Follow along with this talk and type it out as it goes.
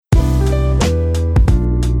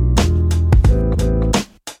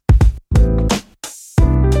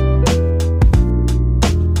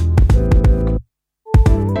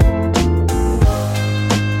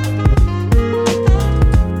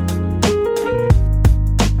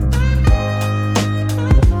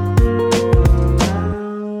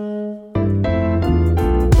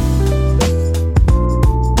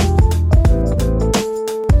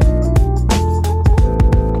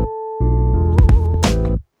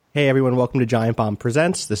Hey everyone, welcome to Giant Bomb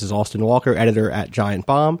Presents. This is Austin Walker, editor at Giant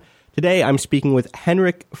Bomb. Today I'm speaking with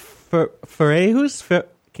Henrik Fåhraeus.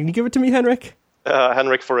 Can you give it to me, Henrik?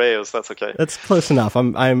 Henrik Fåhraeus, that's okay. That's close enough.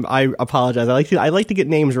 I apologize. I like to get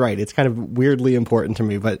names right. It's kind of weirdly important to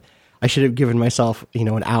me, but I should have given myself,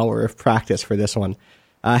 an hour of practice for this one.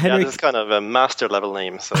 Henrik, this is kind of a master level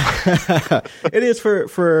name. So. It is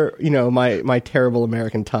for my terrible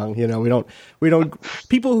American tongue. We don't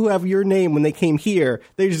people who have your name when they came here,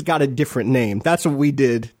 they just got a different name. That's what we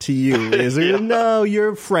did to you. No,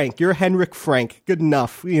 you're Frank. You're Henrik Frank. Good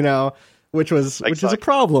enough. Which is a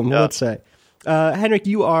problem. Let's say. Henrik,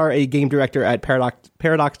 you are a game director at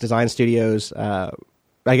Paradox Design Studios. I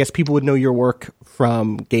guess people would know your work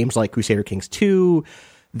from games like Crusader Kings 2.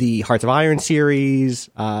 The Hearts of Iron series,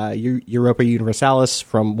 Europa Universalis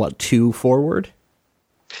from 2 forward?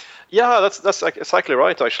 Yeah, that's exactly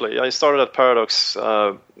right, actually. I started at Paradox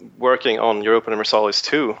working on Europa Universalis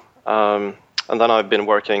 2. And then I've been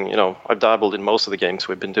working, I've dabbled in most of the games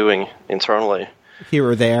we've been doing internally. Here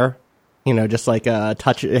or there? Just like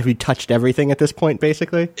have you touched everything at this point,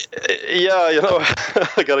 basically? Yeah,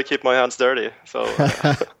 I got to keep my hands dirty. So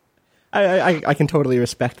I can totally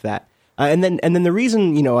respect that. And then the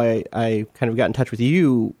reason I kind of got in touch with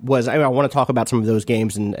you was I want to talk about some of those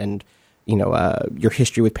games and your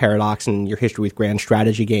history with Paradox and your history with grand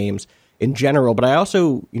strategy games in general. But I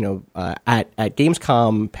also at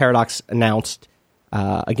Gamescom, Paradox announced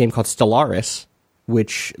a game called Stellaris,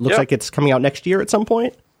 which looks like it's coming out next year at some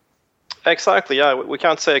point. Exactly. Yeah, we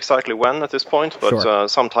can't say exactly when at this point, but sure.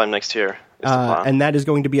 Sometime next year. And that is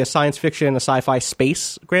going to be a science fiction, a sci-fi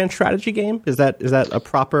space grand strategy game. Is that a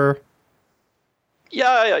proper?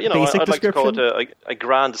 Yeah, I'd like to call it a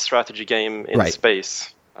grand strategy game in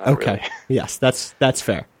space. Okay, really. Yes, that's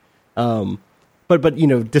fair. But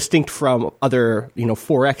distinct from other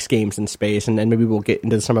 4X games in space, and maybe we'll get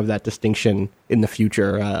into some of that distinction in the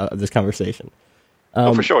future of this conversation.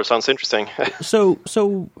 For sure, sounds interesting.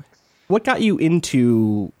 So what got you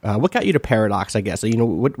to Paradox? I guess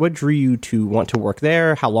what drew you to want to work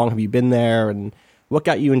there? How long have you been there, and what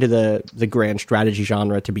got you into the grand strategy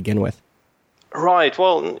genre to begin with? Right.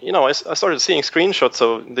 Well, I started seeing screenshots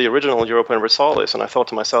of the original Europa Universalis, and I thought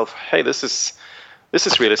to myself, "Hey, this is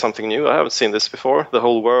really something new. I haven't seen this before." The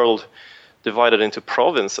whole world divided into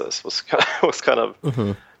provinces was kind of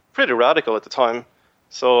pretty radical at the time.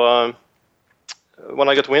 So when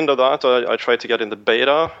I got wind of that, I tried to get in the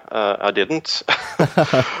beta. I didn't,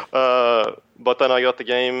 but then I got the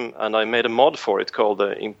game and I made a mod for it called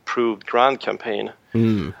the Improved Grand Campaign.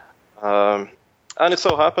 And it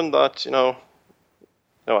so happened that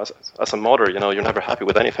as a modder, you're never happy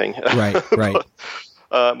with anything. Right.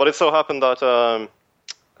 But it so happened that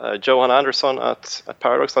Johan Andersson at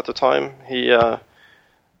Paradox at the time, he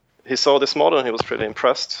saw this mod and he was pretty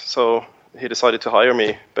impressed. So he decided to hire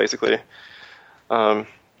me, basically, and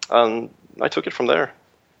I took it from there.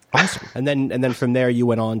 Awesome. And then from there, you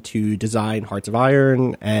went on to design Hearts of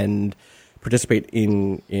Iron and participate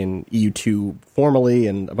in EU2 formally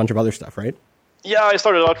and a bunch of other stuff, right? Yeah, I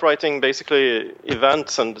started out writing basically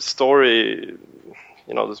events and story,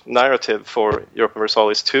 this narrative for Europa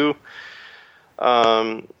Universalis 2.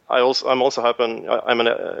 I'm a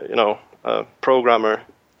programmer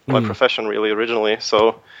by profession, really, originally.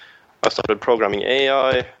 So I started programming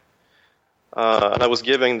AI, and I was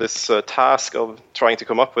given this task of trying to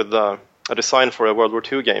come up with a design for a World War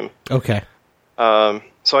II game. Okay.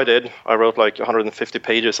 So I did. I wrote like 150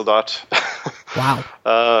 pages of that. Wow.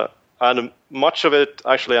 And much of it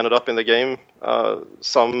actually ended up in the game.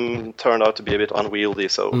 Some turned out to be a bit unwieldy.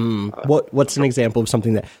 So, what's an example of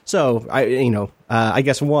something that? So, I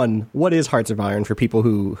guess what is Hearts of Iron for people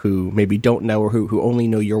who maybe don't know or who only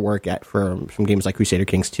know your work from games like Crusader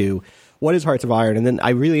Kings 2? What is Hearts of Iron? And then I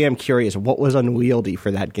really am curious, what was unwieldy for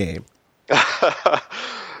that game? Yeah,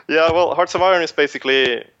 well, Hearts of Iron is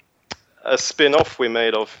basically a spin-off we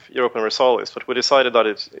made of Europa Universalis, but we decided that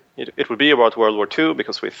it would be about World War II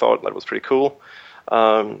because we thought that was pretty cool.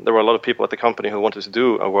 There were a lot of people at the company who wanted to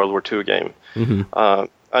do a World War II game.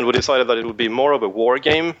 And we decided that it would be more of a war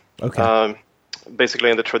game,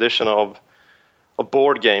 basically in the tradition of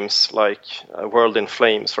board games like World in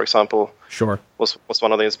Flames, for example. Sure. was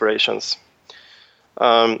one of the inspirations.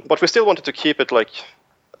 But we still wanted to keep it like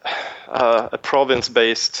a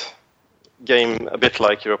province-based game, a bit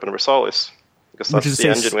like Europa Universalis, because that's the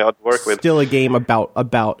engine we had to work with. Still a game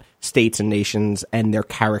about states and nations and their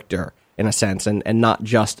character, in a sense, and not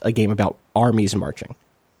just a game about armies marching.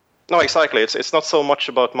 No, exactly. It's not so much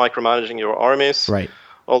about micromanaging your armies, right?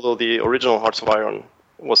 Although the original Hearts of Iron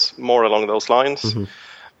was more along those lines.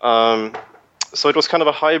 So it was kind of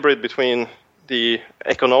a hybrid between the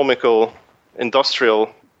economical, industrial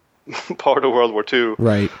part of World War II,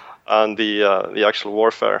 right, and the actual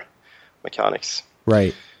warfare mechanics.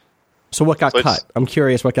 Right. So what got cut? I'm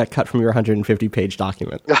curious what got cut from your 150-page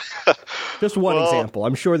document. Just one example.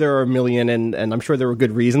 I'm sure there are a million, and I'm sure there were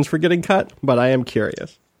good reasons for getting cut, but I am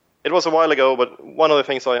curious. It was a while ago, but one of the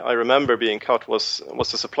things I remember being cut was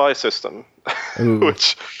the supply system,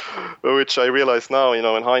 which I realize now,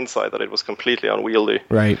 in hindsight, that it was completely unwieldy.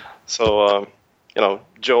 Right. So,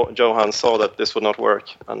 Johan saw that this would not work,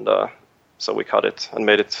 and so we cut it and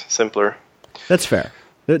made it simpler. That's fair.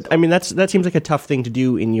 I mean, that seems like a tough thing to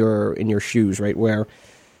do in your shoes, right? Where,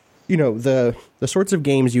 the sorts of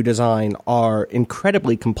games you design are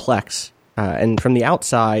incredibly complex. And from the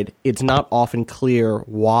outside, it's not often clear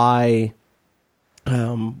why,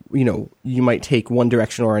 you might take one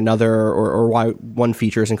direction or another, or why one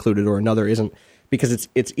feature is included or another isn't. Because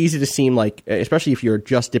it's easy to seem like, especially if you're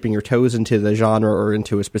just dipping your toes into the genre or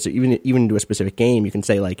into a specific, even into a specific game, you can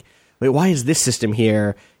say like, wait, why is this system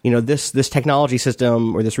here? This technology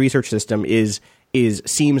system or this research system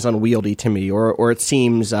seems unwieldy to me, or it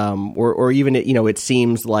seems, or even it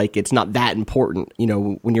seems like it's not that important.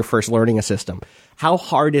 When you're first learning a system, how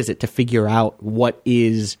hard is it to figure out what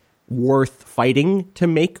is worth fighting to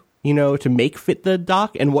make fit the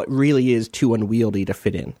dock, and what really is too unwieldy to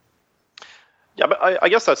fit in? Yeah, but I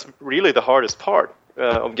guess that's really the hardest part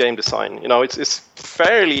of game design. It's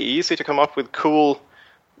fairly easy to come up with cool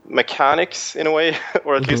mechanics in a way,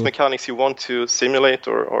 or at least mechanics you want to simulate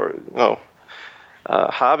or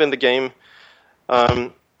have in the game,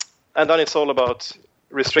 and then it's all about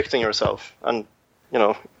restricting yourself and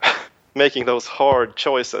making those hard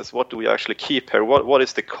choices. What do we actually keep here? What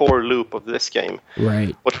is the core loop of this game?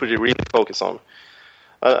 Right. What should we really focus on?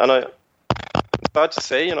 And it's bad to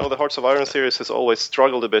say, the Hearts of Iron series has always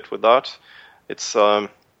struggled a bit with that. It's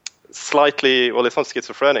slightly, well, it's not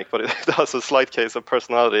schizophrenic, but it has a slight case of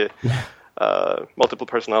personality, multiple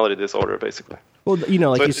personality disorder, basically. Well,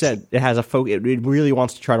 like you said, it has it really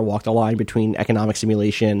wants to try to walk the line between economic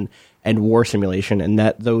simulation and war simulation, and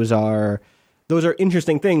that those are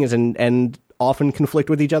interesting things and often conflict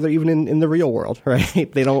with each other, even in the real world,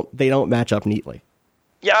 right? They don't match up neatly.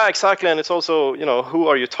 Yeah, exactly, and it's also, who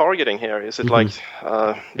are you targeting here? Is it like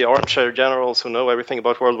the armchair generals who know everything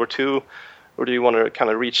about World War II, or do you want to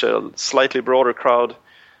kind of reach a slightly broader crowd?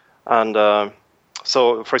 And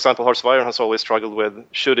so, for example, Hearts of Iron has always struggled with,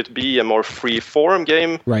 should it be a more free-form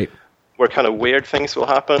game, right, where kind of weird things will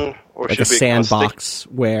happen, or like should a sandbox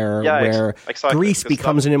where exactly, Greece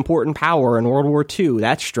becomes an important power in World War II?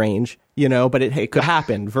 That's strange, but it could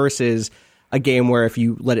happen. Versus a game where if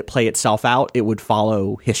you let it play itself out, it would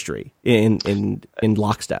follow history in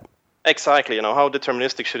lockstep. Exactly. How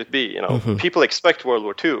deterministic should it be? People expect World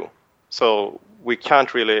War II, so we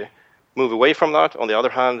can't really move away from that. On the other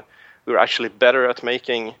hand, we're actually better at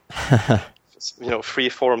making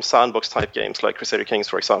free-form sandbox type games like Crusader Kings,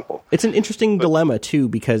 for example. It's an interesting dilemma too,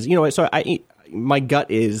 because my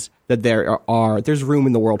gut is that there's room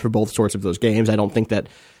in the world for both sorts of those games. I don't think that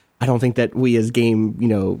we as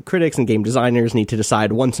game, critics and game designers need to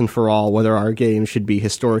decide once and for all whether our games should be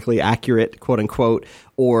historically accurate, quote unquote,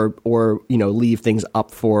 or leave things up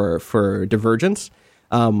for divergence.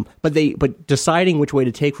 But deciding which way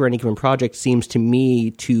to take for any given project seems to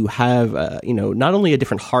me to have, not only a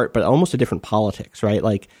different heart, but almost a different politics, right?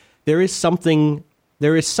 Like there is something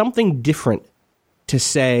different to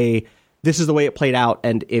say, this is the way it played out.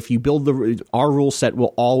 And if you build our rule set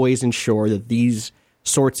will always ensure that these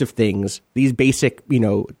sorts of things, these basic,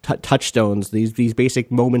 touchstones, these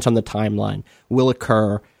basic moments on the timeline will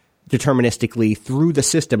occur deterministically through the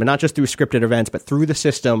system, and not just through scripted events, but through the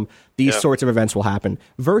system, these sorts of events will happen,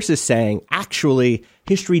 versus saying, actually,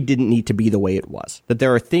 history didn't need to be the way it was, that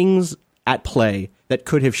there are things at play that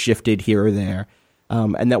could have shifted here or there,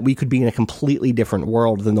 and that we could be in a completely different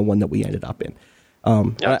world than the one that we ended up in.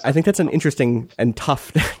 I think that's an interesting and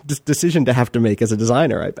tough decision to have to make as a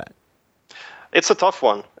designer, I bet. It's a tough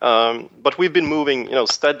one, but we've been moving,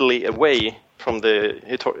 steadily away from the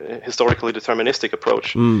historically deterministic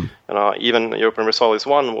approach. Even Europa Universalis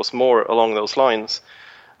 1 was more along those lines,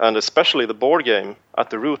 and especially the board game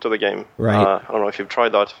at the root of the game. Right. I don't know if you've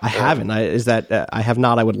tried that. I haven't. I have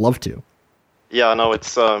not. I would love to. Yeah, no,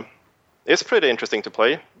 it's pretty interesting to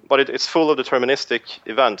play, but it's full of deterministic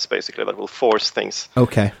events, basically, that will force things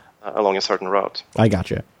along a certain route. I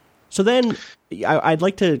gotcha. So then I'd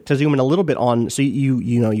like to zoom in a little bit on, so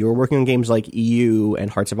you were working on games like EU and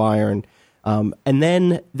Hearts of Iron, and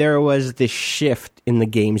then there was this shift in the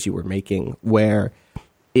games you were making where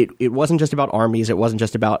it wasn't just about armies, it wasn't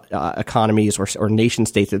just about economies or nation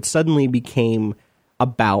states. It suddenly became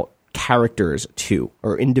about characters to,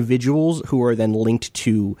 or individuals who are then linked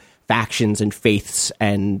to factions and faiths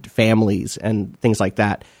and families and things like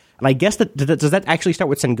that. And I guess does that actually start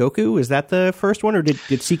with Sengoku? Is that the first one, or did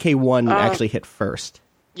CK1 actually hit first?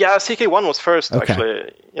 Yeah, CK1 was first, Okay.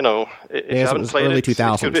 actually. You know, if you it haven't was played early it,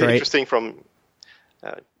 2000s, it could be right? interesting from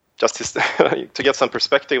just to get some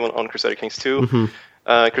perspective on Crusader Kings 2.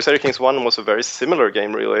 Mm-hmm. Crusader Kings 1 was a very similar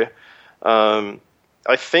game, really.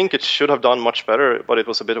 I think it should have done much better, but it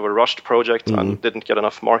was a bit of a rushed project and didn't get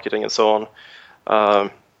enough marketing and so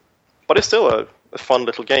on. But it's still a fun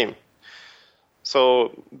little game.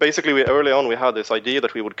 So basically, early on we had this idea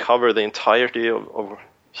that we would cover the entirety of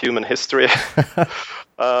human history,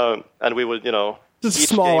 and we would, Just a each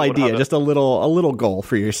small game would idea, have just a little goal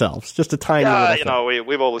for yourselves, just a tiny little thing.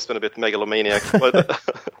 we've always been a bit megalomaniac, but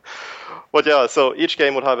but yeah, so each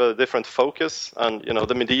game would have a different focus, and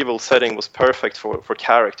the medieval setting was perfect for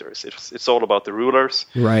characters. It's all about the rulers,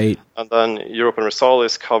 Right. and then Europa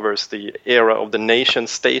Universalis covers the era of the nation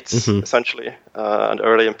states, essentially, and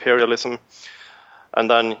early imperialism, and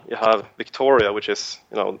then you have Victoria, which is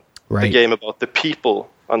the Right. game about the people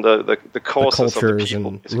and the causes of the cultures people,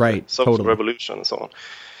 and- basically. right, Social totally. revolution and so on.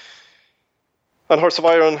 And Hearts of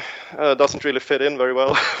Iron doesn't really fit in very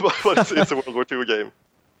well, but it's a World War II game.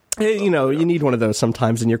 You need one of those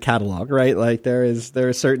sometimes in your catalog, right? Like there is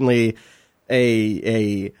certainly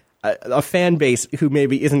a fan base who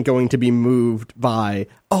maybe isn't going to be moved by,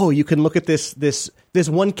 oh, you can look at this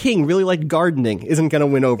one king really liked gardening, isn't going to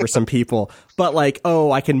win over some people, but like,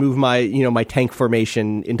 oh, I can move my my tank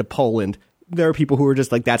formation into Poland. There are people who are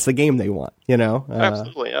just like, that's the game they want,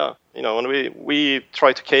 Absolutely, yeah. And we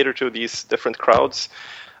try to cater to these different crowds.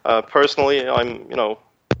 Personally,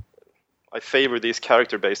 I favor these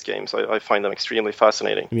character-based games. I find them extremely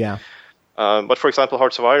fascinating. Yeah. But for example,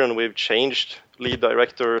 Hearts of Iron, we've changed lead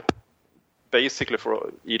director basically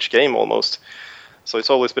for each game almost. So it's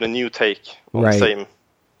always been a new take on Right. the same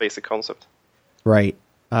basic concept. Right.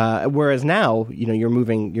 Whereas now, you're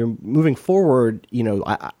moving forward.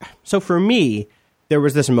 So for me, there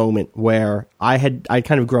was this moment where I'd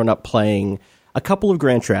kind of grown up playing a couple of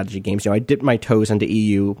grand strategy games. I dipped my toes into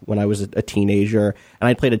EU when I was a teenager, and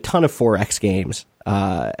I played a ton of 4X games,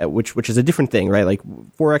 which is a different thing, right? Like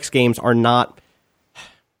 4X games are not.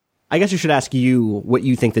 I guess I should ask you what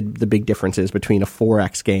you think the big difference is between a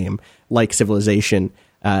 4X game like Civilization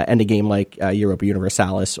and a game like Europa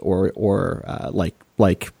Universalis or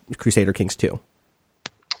like Crusader Kings 2.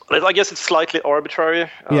 I guess it's slightly arbitrary.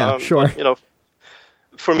 Yeah, sure. But,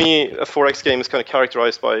 for me, a 4X game is kind of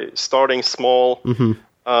characterized by starting small.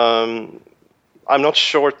 I'm not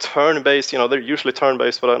sure turn-based. They're usually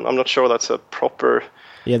turn-based, but I'm not sure that's a proper.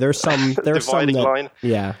 Yeah, there's some dividing that, line.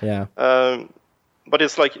 Yeah. But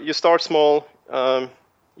it's like you start small.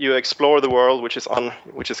 You explore the world, which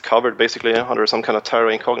is covered basically under some kind of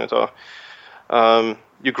terra incognita.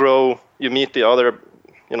 You grow. You meet the other,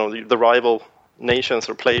 the rival nations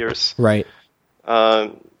or players. Right.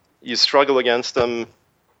 You struggle against them.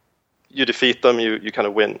 You defeat them. You kind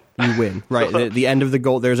of win. You win. Right. the end of the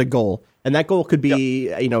goal. There's a goal, and that goal could be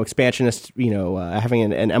expansionist.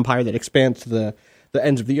 Having an empire that expands to the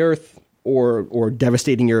ends of the earth. Or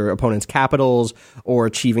devastating your opponent's capitals, or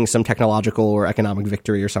achieving some technological or economic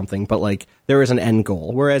victory or something. But like there is an end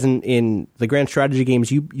goal. Whereas in the grand strategy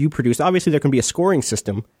games you produce, obviously there can be a scoring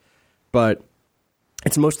system, but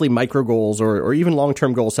it's mostly micro goals or even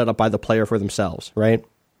long-term goals set up by the player for themselves, right?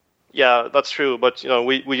 Yeah, that's true. But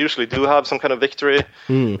we usually do have some kind of victory,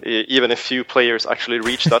 even if few players actually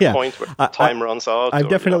reach that point where time runs out. I've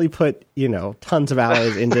definitely put tons of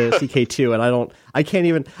hours into CK2, and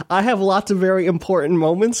I have lots of very important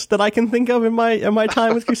moments that I can think of in my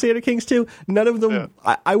time with Crusader Kings 2. None of them,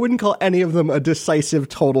 I wouldn't call any of them a decisive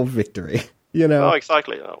total victory. No,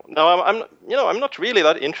 exactly. No, I'm not really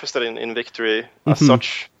that interested in victory as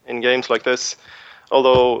such in games like this.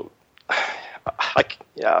 Although,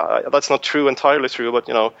 that's not entirely true. But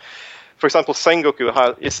for example,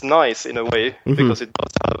 Sengoku is nice in a way because it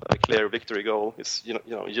does have a clear victory goal. It's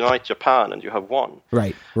unite Japan and you have won.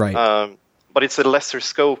 Right. But it's a lesser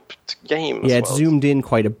scoped game. Yeah, it's zoomed in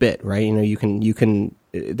quite a bit, right? You can.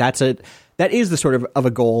 That is the sort of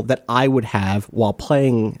a goal that I would have while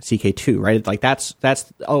playing CK2, right? Like that's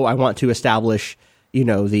I want to establish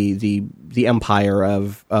the empire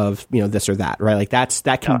of this or that, right? Like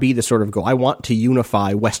that can be the sort of goal. I want to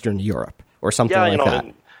unify Western Europe or something like that.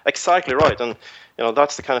 Exactly right, and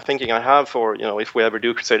that's the kind of thinking I have for if we ever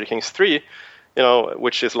do Crusader Kings 3,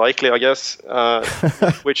 which is likely, I guess. I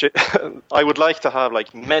would like to have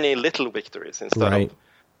like many little victories instead of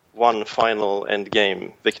one final end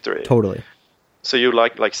game victory. Totally. So you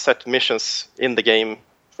like set missions in the game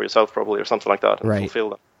for yourself probably or something like that and Right. fulfill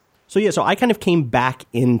them. So I kind of came back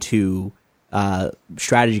into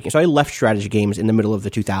strategy games. So I left strategy games in the middle of the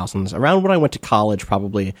 2000s. Around when I went to college,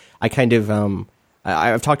 probably, I kind of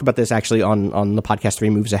I've talked about this actually on the podcast 3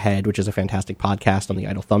 Moves Ahead, which is a fantastic podcast on the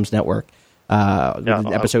Idle Thumbs Network.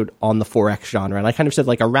 An episode on the 4X genre. And I kind of said,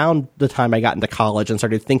 like, around the time I got into college and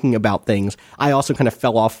started thinking about things, I also kind of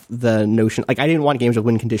fell off the notion. Like, I didn't want games with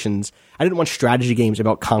win conditions. I didn't want strategy games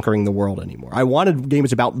about conquering the world anymore. I wanted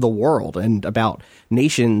games about the world and about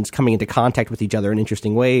nations coming into contact with each other in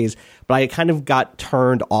interesting ways. But I kind of got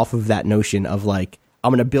turned off of that notion of, like,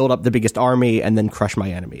 I'm going to build up the biggest army and then crush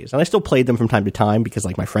my enemies. And I still played them from time to time because,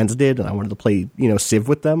 like, my friends did, and I wanted to play, Civ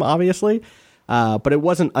with them, obviously. But it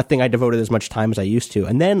wasn't a thing I devoted as much time as I used to.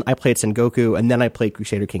 And then I played Sengoku, and then I played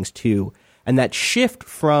Crusader Kings 2. And that shift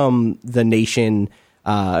from the nation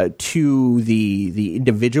to the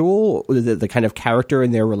individual, the kind of character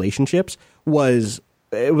and their relationships, was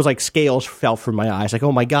like scales fell from my eyes. Like,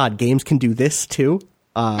 oh my God, games can do this too?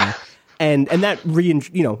 And that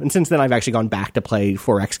and since then I've actually gone back to play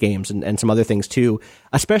 4X games and some other things too,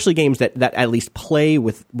 especially games that at least play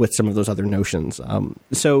with some of those other notions.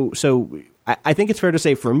 So I think it's fair to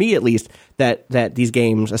say, for me at least, that these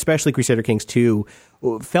games, especially Crusader Kings 2,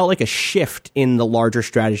 felt like a shift in the larger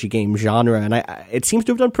strategy game genre, and it seems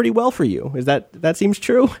to have done pretty well for you. Is that seems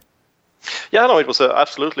true? Yeah, no, it was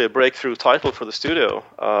absolutely a breakthrough title for the studio.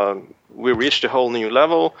 We reached a whole new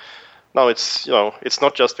level. Now it's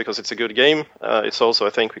not just because it's a good game. It's also, I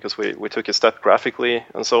think, because we took a step graphically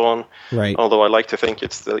and so on. Right. Although I like to think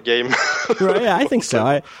it's the game. Right. Yeah, I think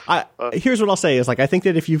so. I here's what I'll say is, like, I think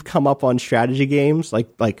that if you've come up on strategy games,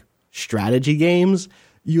 like strategy games,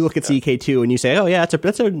 you look at CK2 and you say, oh yeah,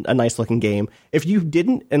 that's a nice looking game. If you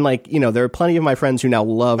didn't, and there are plenty of my friends who now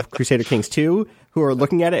love Crusader Kings 2 who are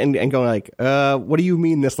looking at it and going like, what do you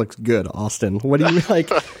mean this looks good, Austin? What do you mean,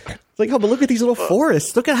 like? It's like, oh, but look at these little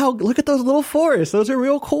forests. Look at those little forests. Those are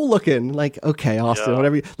real cool looking. Like, okay, Austin,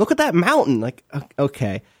 whatever. Look at that mountain. Like,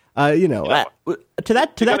 okay, to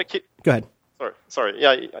that. Go ahead. Sorry.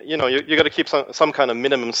 Yeah, you got to keep some kind of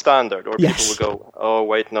minimum standard, or people will go, oh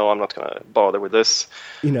wait, no, I'm not going to bother with this.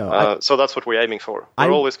 So that's what we're aiming for.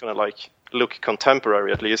 We're always going to look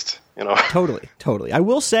contemporary, at least. Totally. I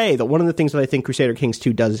will say that one of the things that I think Crusader Kings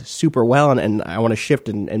 2 does super well, and I want to shift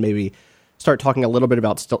and maybe start talking a little bit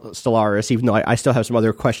about Stellaris, even though I still have some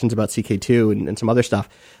other questions about CK2 and some other stuff,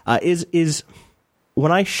 is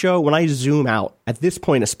when I zoom out, at this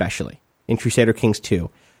point especially, in Crusader Kings 2,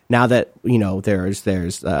 now that, there's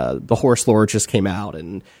the Horse Lord just came out,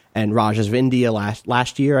 and Rajas of India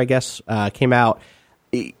last year, I guess, came out.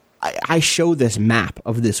 I show this map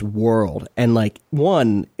of this world, and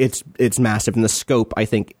it's massive in the scope. I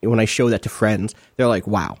think when I show that to friends, they're like,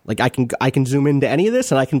 "Wow! Like I can zoom into any of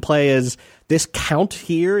this, and I can play as this count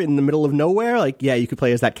here in the middle of nowhere." Like, yeah, you could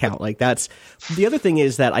play as that count. Like, that's the other thing,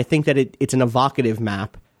 is that I think that it's an evocative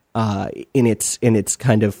map in its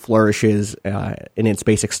kind of flourishes, in its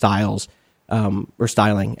basic styles or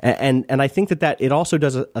styling, and I think that it also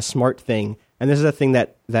does a smart thing, and this is a thing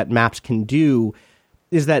that maps can do.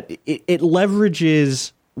 Is that it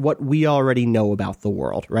leverages what we already know about the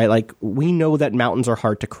world, right? Like, we know that mountains are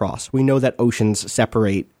hard to cross. We know that oceans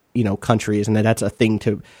separate, countries, and that's a thing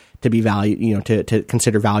to be valued, to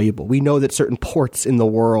consider valuable. We know that certain ports in the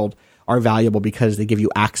world are valuable because they give you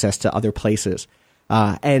access to other places.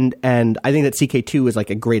 And I think that CK2 is like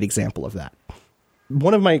a great example of that.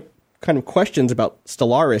 One of my kind of questions about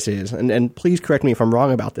Stellaris is, and please correct me if I'm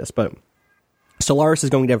wrong about this, but Stellaris is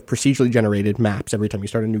going to have procedurally generated maps every time you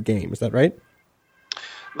start a new game. Is that right?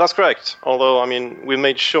 That's correct. Although, we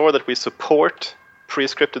made sure that we support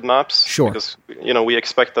pre-scripted maps. Sure. Because, we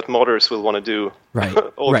expect that modders will want to do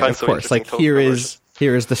all kinds of course. Like, here is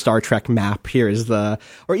the Star Trek map. Here is or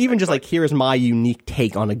even just like, here is my unique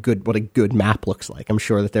take on what a good map looks like. I'm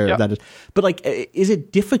sure that that is. But is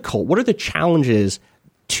it difficult? What are the challenges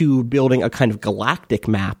to building a kind of galactic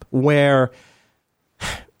map where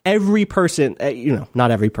every person, not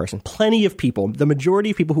every person, plenty of people, the majority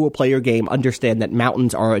of people who will play your game understand that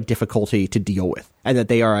mountains are a difficulty to deal with, and that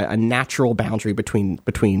they are a natural boundary between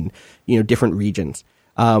different regions.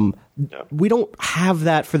 We don't have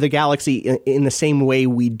that for the galaxy in the same way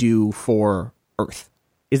we do for Earth.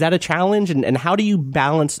 Is that a challenge? And how do you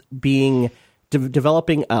balance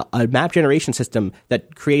developing a map generation system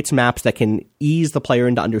that creates maps that can ease the player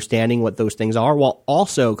into understanding what those things are, while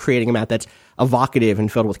also creating a map that's evocative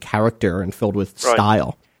and filled with character and filled with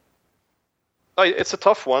style? It's a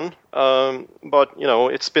tough one, but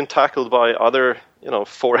it's been tackled by other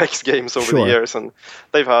 4X games over the years, and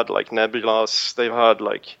they've had nebulas, they've had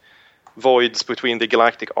voids between the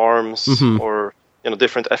galactic arms, or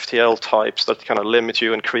different FTL types that kind of limit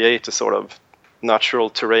you and create a sort of natural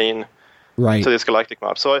terrain right. to this galactic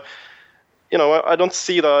map. So, I don't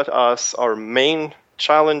see that as our main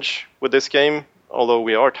challenge with this game, although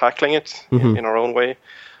we are tackling it in our own way.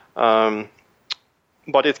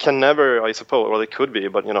 But it can never, I suppose, well, it could be,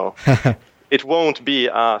 but, it won't be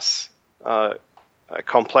as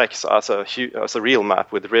complex as a real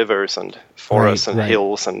map with rivers and forests and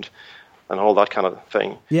hills and all that kind of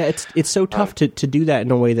thing. Yeah, it's so tough to do that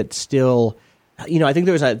in a way that's still, I think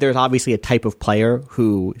there's obviously a type of player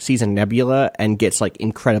who sees a nebula and gets like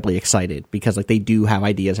incredibly excited because like they do have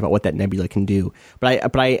ideas about what that nebula can do. But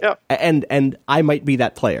I might be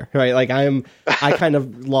that player, right? Like I kind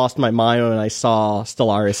of lost my mind when I saw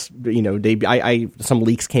Stellaris, some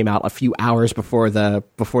leaks came out a few hours before the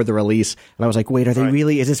release, and I was like, wait, are they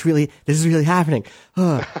really? This is really happening?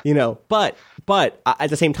 But at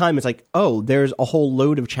the same time, it's like, oh, there's a whole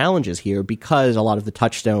load of challenges here because a lot of the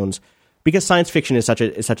touchstones. Because science fiction is such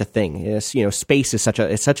a thing. Space is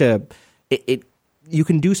you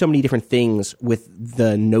can do so many different things with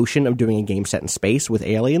the notion of doing a game set in space with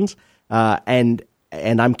aliens. And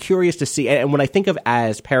I'm curious to see, and when I think of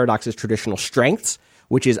as Paradox's traditional strengths,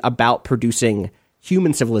 which is about producing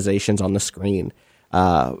human civilizations on the screen,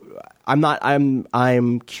 I'm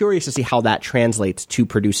curious to see how that translates to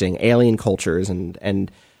producing alien cultures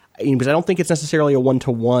and because I don't think it's necessarily a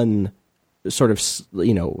one-to-one sort of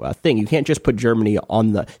thing. You can't just put Germany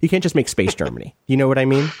you can't just make space Germany. You know what I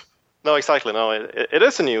mean? No, exactly. No, it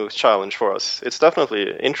is a new challenge for us. It's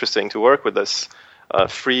definitely interesting to work with this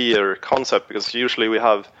freer concept because usually we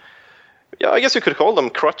have, I guess you could call them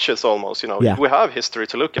crutches almost. We have history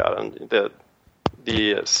to look at and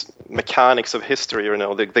the mechanics of history,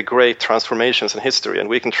 the great transformations in history, and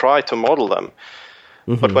we can try to model them.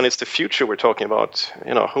 But when it's the future we're talking about,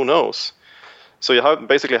 who knows? So you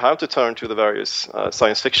basically have to turn to the various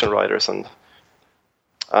science fiction writers and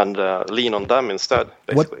lean on them instead.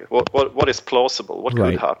 Basically, what is plausible? What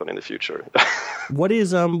could happen in the future? What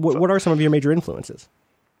is what are some of your major influences?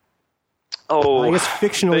 Oh, I guess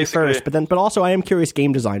fictionally first, but also I am curious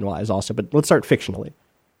game design wise also. But let's start fictionally.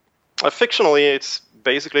 Fictionally, it's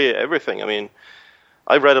basically everything. I mean,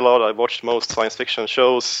 I've read a lot. I've watched most science fiction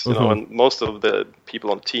shows, and most of the people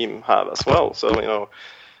on the team have as well. So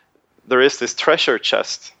there is this treasure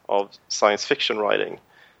chest of science fiction writing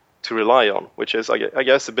to rely on, which is, I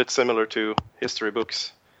guess, a bit similar to history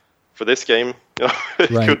books for this game. It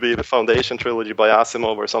could be the Foundation trilogy by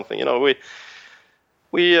Asimov or something.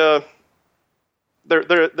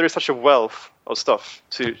 There's such a wealth of stuff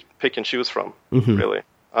to pick and choose from, really.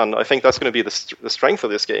 And I think that's going to be the strength of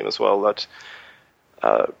this game as well, that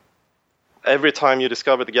every time you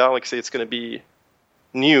discover the galaxy, it's going to be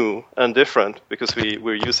new and different because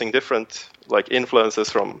we're using different influences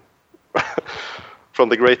from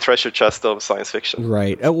the great treasure chest of science fiction.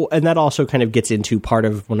 Right. And that also kind of gets into part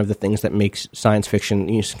of one of the things that makes science fiction,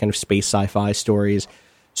 kind of space sci-fi stories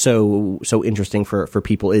so interesting for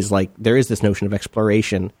people is there is this notion of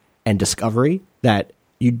exploration and discovery that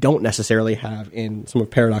you don't necessarily have in some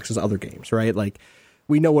of Paradox's other games, right?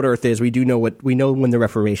 We know what Earth is. We know when the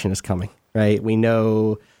Reformation is coming, right? We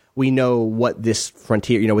know what this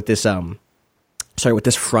frontier, what this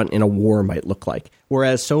front in a war might look like.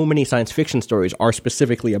 Whereas so many science fiction stories are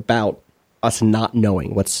specifically about us not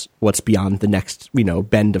knowing what's beyond the next,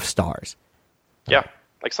 bend of stars. Yeah,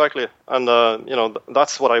 exactly. And,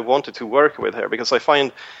 that's what I wanted to work with here because I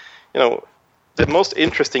find, the most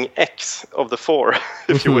interesting X of the four,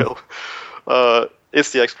 if you will,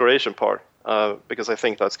 is the exploration part. Because I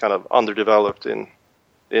think that's kind of underdeveloped in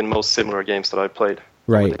most similar games that I've played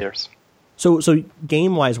over the years. So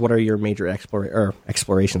game-wise, what are your major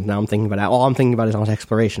explorations? Now I'm thinking about all I'm thinking about is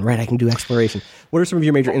exploration. Right, I can do exploration. What are some of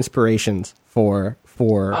your major inspirations for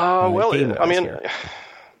game-wise? I mean,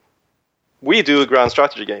 we do a grand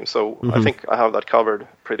strategy game, so I think I have that covered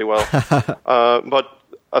pretty well. But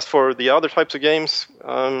as for the other types of games,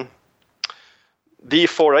 the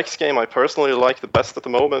 4X game I personally like the best at the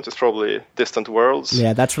moment is probably Distant Worlds.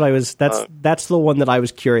 Yeah, that's what I was. That's the one that I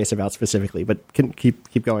was curious about specifically. But can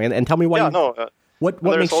keep going and tell me why. Yeah, what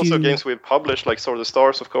makes there's also games we've published like Sword of the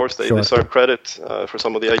Stars. Of course, they deserve credit for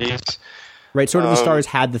some of the ideas. Right, Sword of the Stars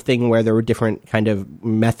had the thing where there were different kind of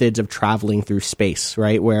methods of traveling through space.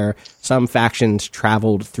 Right, where some factions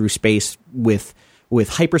traveled through space with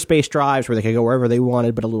hyperspace drives where they could go wherever they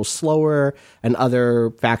wanted, but a little slower, and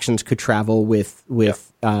other factions could travel with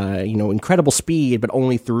incredible speed, but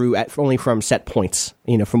only from set points,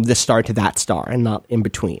 from this star to that star, and not in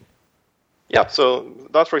between. Yeah, so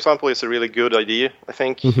that, for example, is a really good idea, I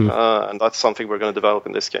think, and that's something we're going to develop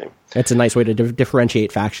in this game. It's a nice way to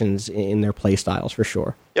differentiate factions in their play styles, for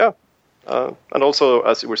sure. Yeah, and also,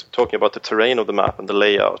 as we were talking about the terrain of the map and the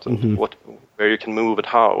layout and where you can move and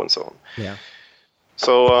how and so on. Yeah.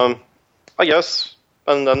 So, I guess,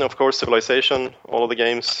 and then, of course, Civilization, all of the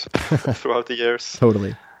games throughout the years.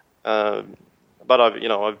 Totally. But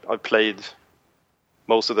I've played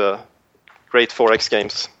most of the great 4X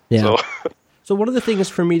games. Yeah. So one of the things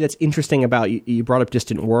for me that's interesting about you brought up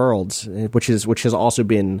Distant Worlds, which has also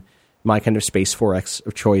been my kind of space 4X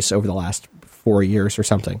of choice over the last 4 years or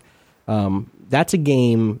something. That's a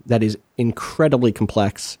game that is incredibly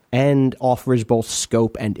complex and offers both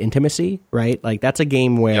scope and intimacy, right? Like that's a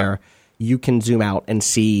game where you can zoom out and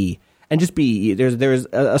see and just be there's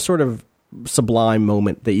a sort of sublime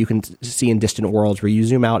moment that you can see in Distant Worlds where you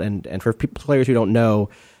zoom out and for players who don't know.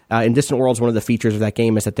 In Distant Worlds, one of the features of that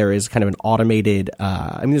game is that there is kind of an automated.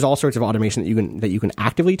 There's all sorts of automation that you can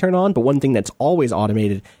actively turn on, but one thing that's always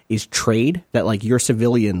automated is trade. That like your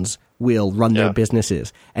civilians will run their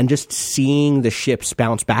businesses, and just seeing the ships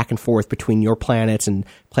bounce back and forth between your planets and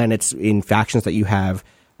planets in factions that you have,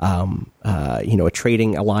 a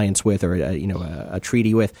trading alliance with or a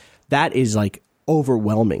treaty with. That is like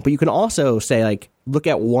overwhelming. But you can also say like, look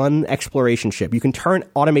at one exploration ship. You can turn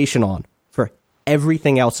automation on for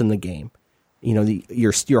everything else in the game.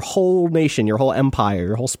 Your whole nation, your whole empire,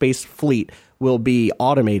 your whole space fleet will be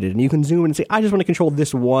automated, and you can zoom in and say, I just want to control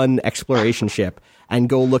this one exploration ship and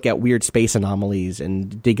go look at weird space anomalies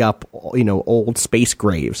and dig up old space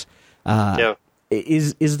graves.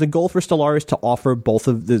 Is the goal for Stellaris to offer both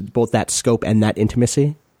that scope and that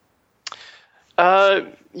intimacy?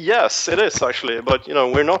 Yes, it is actually, but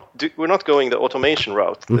we're not going the automation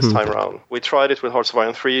route this time around. We tried it with Hearts of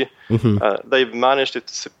Iron 3. They've managed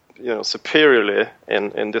it, superiorly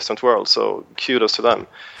in Distant Worlds. So kudos to them.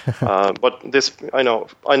 But this, I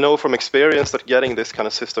know from experience that getting this kind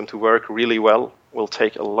of system to work really well will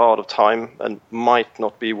take a lot of time and might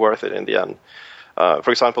not be worth it in the end. For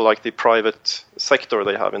example, like the private sector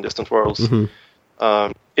they have in Distant Worlds.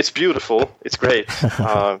 It's beautiful. It's great.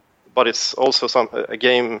 But it's also a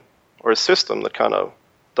game or a system that kind of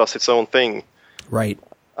does its own thing, right?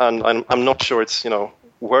 And I'm not sure it's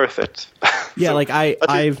worth it. Yeah, so, like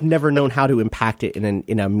I've never known how to impact it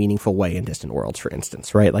in a meaningful way in Distant Worlds, for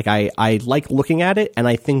instance, right? Like I like looking at it, and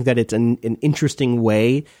I think that it's an interesting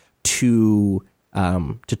way to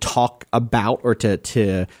talk about or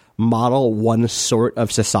to model one sort of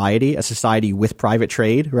society, a society with private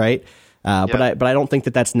trade, right? But I don't think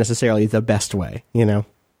that that's necessarily the best way,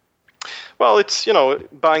 Well, it's,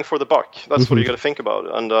 bang for the buck. That's what you got to think about.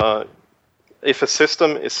 And if a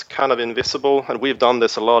system is kind of invisible, and we've done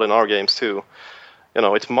this a lot in our games too,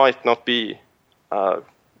 it might not be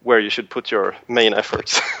where you should put your main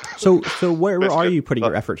efforts. So where are you putting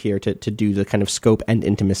your effort here to do the kind of scope and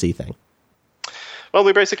intimacy thing? Well,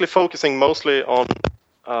 we're basically focusing mostly on,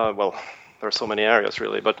 there are so many areas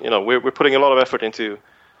really, but we're putting a lot of effort into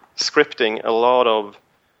scripting a lot of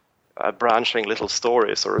branching little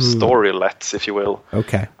stories or storylets, if you will.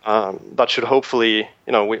 Okay. That should hopefully,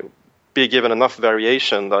 be given enough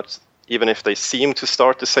variation that even if they seem to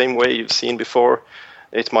start the same way you've seen before,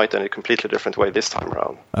 it might end a completely different way this time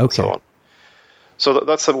around. Okay. So on. So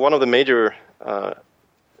that's one of the major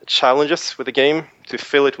challenges with the game, to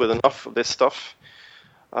fill it with enough of this stuff.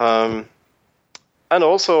 And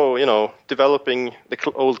also, developing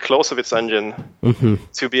the old Clausewitz engine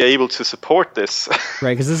to be able to support this.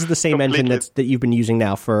 Right, because this is the same engine that you've been using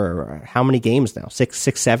now for how many games now? 6,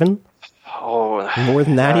 7? Oh, more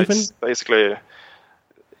than that even? Basically,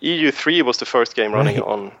 EU3 was the first game running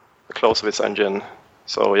on the Clausewitz engine.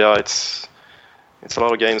 So yeah, it's a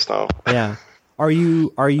lot of games now. Yeah. Are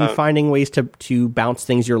you finding ways to bounce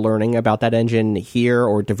things you're learning about that engine here,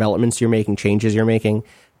 or developments you're making, changes you're making,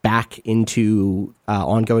 back into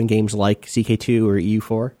ongoing games like CK2 or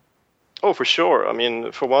EU4? Oh, for sure. I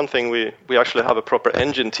mean, for one thing, we actually have a proper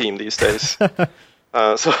engine team these days.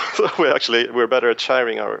 So we're better at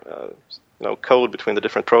sharing our code between the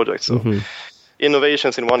different projects. So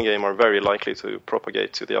innovations in one game are very likely to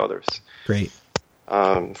propagate to the others. Great.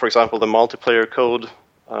 For example, the multiplayer code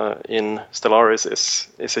in Stellaris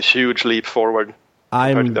is a huge leap forward.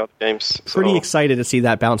 I'm pretty excited to see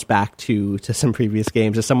that bounce back to some previous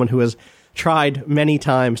games. As someone who has tried many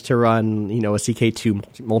times to run, a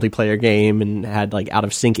CK2 multiplayer game and had like out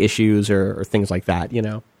of sync issues or things like that,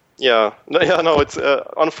 Yeah, no. It's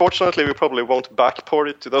unfortunately we probably won't backport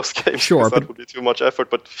it to those games. Sure, that would be too much effort.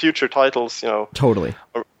 But future titles, totally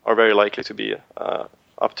are very likely to be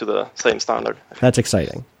up to the same standard. That's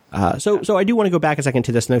exciting. So I do want to go back a second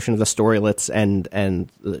to this notion of the storylets and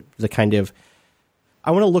the kind of. I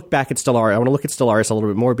want to look back at Stellaris. I want to look at Stellaris a little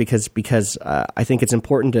bit more because I think it's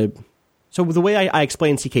important to. So the way I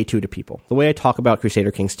explain CK2 to people, the way I talk about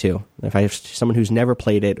Crusader Kings 2, if I have someone who's never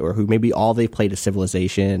played it or who maybe all they've played is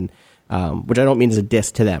Civilization, which I don't mean as a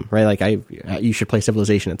diss to them, right? Like you should play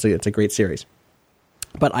Civilization. It's a great series.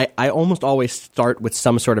 But I almost always start with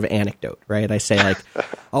some sort of anecdote, right? I say like,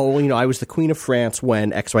 oh, well, I was the Queen of France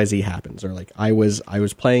when XYZ happens, or like I was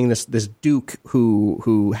playing this Duke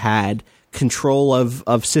who had control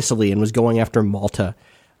of Sicily and was going after Malta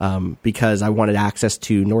because I wanted access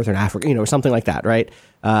to Northern Africa, something like that, right?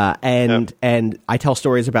 And I tell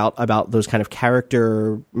stories about those kind of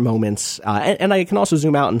character moments, and I can also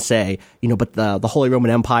zoom out and say, but the Holy Roman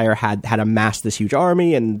Empire had amassed this huge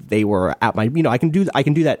army, and they were at my, I can do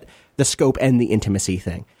that, the scope and the intimacy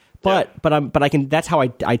thing. But I can. That's how I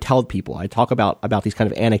tell people. I talk about these kind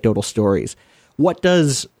of anecdotal stories.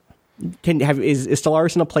 Is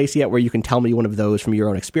Stellaris in a place yet where you can tell me one of those from your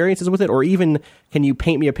own experiences with it, or even can you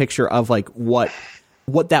paint me a picture of like what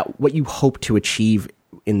you hope to achieve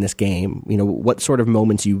in this game? What sort of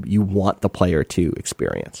moments you want the player to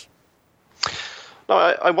experience? No,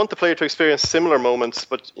 I want the player to experience similar moments,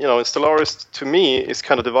 but Stellaris to me is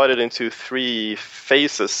kind of divided into 3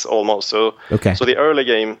 phases almost. So the early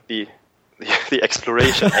game, the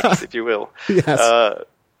exploration X, if you will, yes.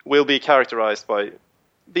 Will be characterized by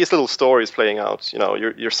these little stories playing out.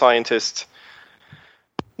 Your scientist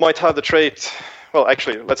might have the trait. Well,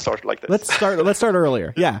 actually, let's start like this. Let's start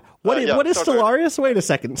earlier. Yeah. What is Stellaris? Wait a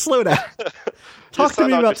second. Slow down. Talk to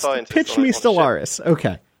me about. Pitch me Stellaris.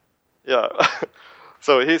 Okay. Yeah.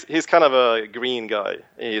 So he's kind of a green guy.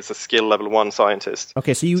 He's a skill level 1 scientist.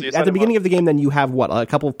 Okay, so you at the beginning of the game, then you have what, a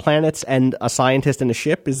couple of planets and a scientist and a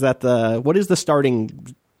ship. Is that what is the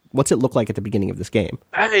starting? What's it look like at the beginning of this game?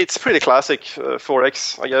 It's pretty classic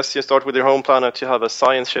 4X, I guess. You start with your home planet. You have a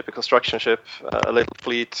science ship, a construction ship, a little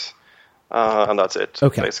fleet, and that's it,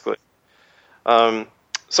 basically. So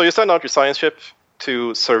you send out your science ship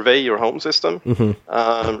to survey your home system.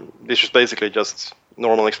 Mm-hmm. This is basically just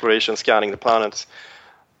normal exploration, scanning the planets.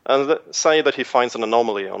 And say that he finds an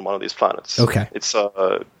anomaly on one of these planets. Okay. It's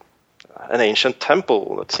an ancient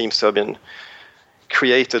temple that seems to have been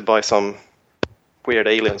created by some weird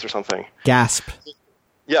aliens or something. Gasp.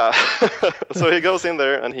 Yeah. So he goes in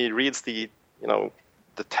there and he reads the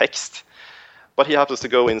text, but he happens to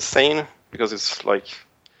go insane because it's like,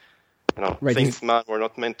 right, things man were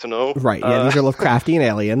not meant to know. Right. Yeah. These are Lovecraftian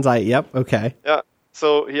aliens. Yep. Okay. Yeah.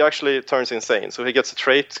 So he actually turns insane. So he gets a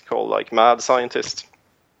trait called like mad scientist.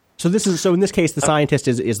 So in this case, the scientist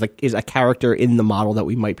is a character in the model that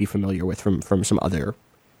we might be familiar with from some other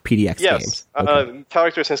PDX games. Okay.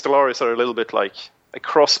 Characters in Stellaris are a little bit like a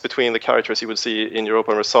cross between the characters you would see in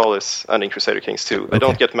Europa Universalis and in Crusader Kings 2. They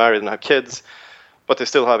don't get married and have kids, but they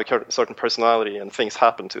still have a certain personality and things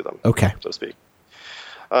happen to them, so to speak.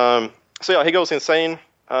 He goes insane,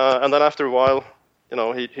 and then after a while,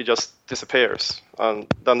 he just disappears. And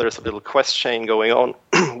then there's a little quest chain going on.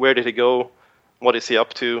 Where did he go? What is he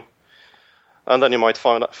up to? And then you might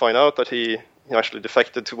find out that he actually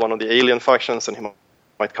defected to one of the alien factions, and he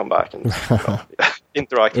might come back and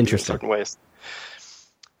interact in certain ways.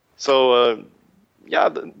 So,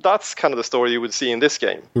 that's kind of the story you would see in this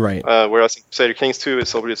game. Right. Whereas in Crusader Kings 2,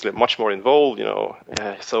 it's obviously much more involved.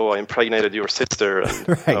 So I impregnated your sister, and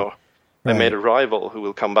right. I made a rival who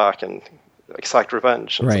will come back and exact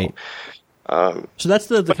revenge. And right. So that's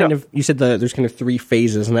the kind of, you said there's kind of 3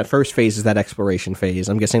 phases, and that first phase is that exploration phase.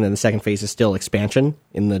 I'm guessing that the second phase is still expansion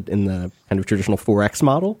in the kind of traditional 4X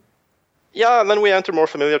model. Yeah, and then we enter more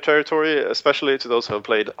familiar territory, especially to those who have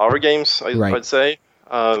played our games, I'd say.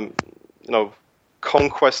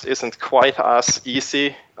 Conquest isn't quite as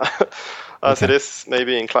easy as it is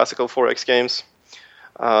maybe in classical 4X games.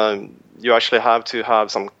 You actually have to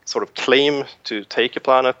have some sort of claim to take a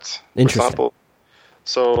planet, for example.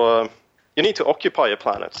 So you need to occupy a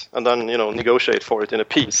planet and then, negotiate for it in a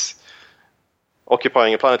peace.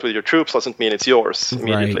 Occupying a planet with your troops doesn't mean it's yours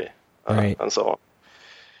immediately, right. And so on.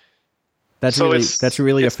 That's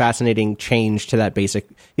really a fascinating change to that basic.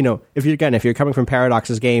 If you're coming from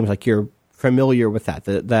Paradox's games, like you're familiar with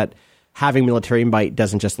that having military might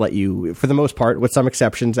doesn't just let you, for the most part, with some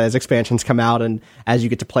exceptions, as expansions come out and as you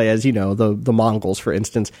get to play as the Mongols, for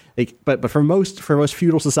instance. But for most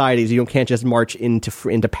feudal societies, you can't just march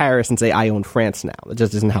into Paris and say I own France now. That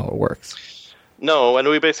just isn't how it works. No, and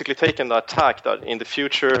we basically taken that tack that in the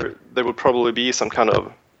future there would probably be some kind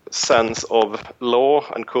of sense of law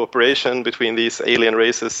and cooperation between these alien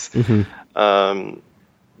races. Mm-hmm.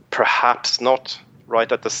 Perhaps not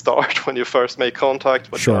right at the start when you first make contact.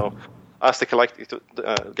 But Sure. you know, as the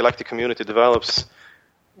galactic community develops,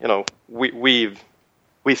 you know, we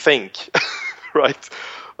think, right,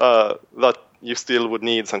 that you still would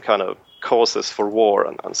need some kind of causes for war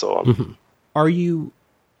and so on. Mm-hmm.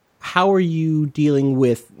 How are you dealing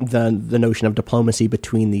with the notion of diplomacy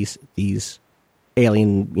between these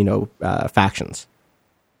alien, factions?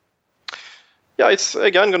 Yeah, it's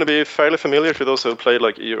again going to be fairly familiar to those who have played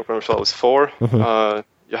like Europa Universalis 4. Mm-hmm.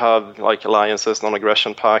 You have like alliances,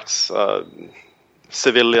 non-aggression pacts,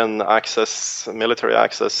 civilian access, military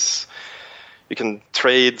access. You can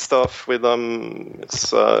trade stuff with them.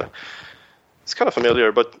 It's kind of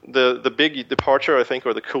familiar, but the big departure, I think,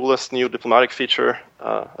 or the coolest new diplomatic feature,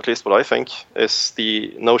 at least what I think, is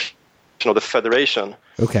the notion of the Federation.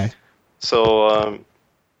 Okay. So,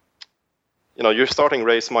 your starting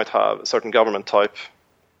race might have a certain government type,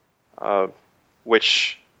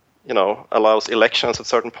 which, allows elections at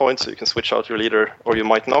certain points, so you can switch out your leader, or you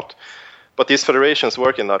might not. But these federations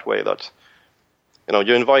work in that way that,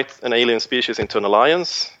 you invite an alien species into an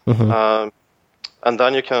alliance, and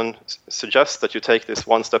then you can suggest that you take this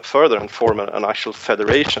one step further and form an actual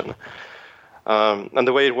federation. And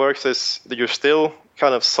the way it works is that you're still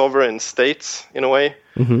kind of sovereign states in a way,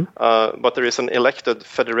 but there is an elected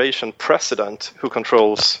federation president who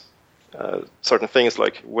controls certain things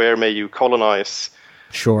like where may you colonize.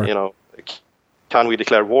 Sure. Can we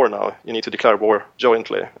declare war now? You need to declare war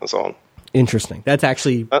jointly and so on. Interesting. That's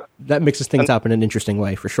actually, that mixes things up in an interesting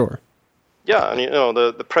way for sure. Yeah, and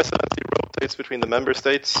the presidency rotates between the member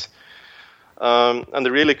states. And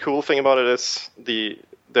the really cool thing about it is the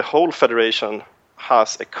whole federation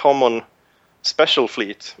has a common special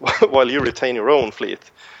fleet while you retain your own fleet.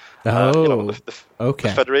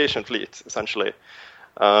 The federation fleet, essentially,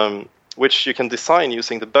 which you can design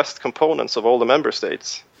using the best components of all the member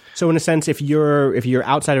states. So in a sense, if you're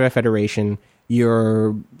outside of a federation,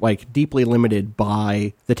 you're like deeply limited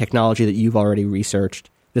by the technology that you've already researched,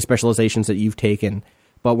 the specializations that you've taken.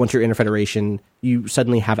 But once you're in a federation, you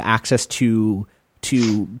suddenly have access to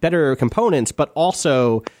better components, but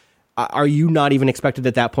also are you not even expected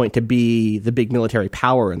at that point to be the big military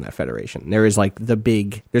power in that federation? There is like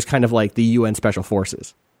there's kind of like the UN Special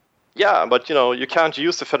Forces. Yeah, but you can't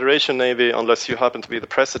use the Federation Navy unless you happen to be the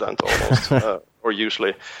president almost, or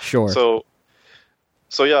usually. Sure.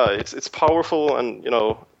 So yeah, it's powerful, and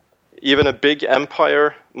even a big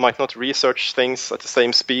empire might not research things at the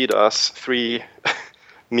same speed as three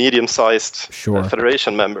medium-sized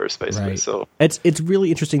Federation members, basically. Right. So it's really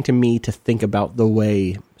interesting to me to think about the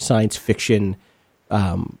way science fiction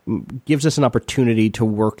gives us an opportunity to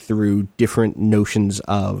work through different notions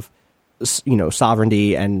of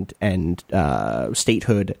sovereignty and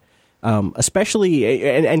statehood, especially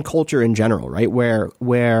and culture in general, right? Where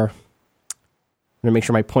I'm going to make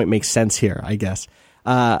sure my point makes sense here, I guess.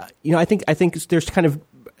 I think there's kind of,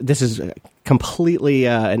 this is completely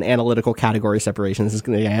an analytical category separation.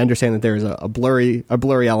 I understand that there is a blurry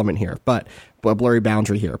element here, but a blurry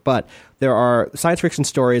boundary here. But there are science fiction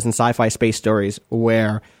stories and sci-fi space stories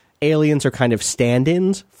where aliens are kind of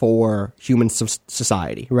stand-ins for human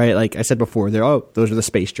society, right? Like I said before, those are the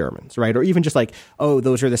space Germans, right? Or even just like,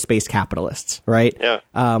 those are the space capitalists, right? Yeah.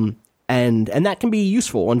 And that can be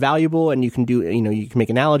useful and valuable, and you can do, you can make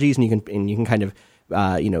analogies, and you can kind of,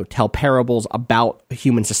 tell parables about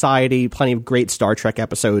human society. Plenty of great Star Trek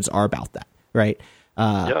episodes are about that, right?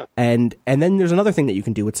 Yeah. And then there's another thing that you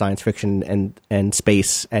can do with science fiction and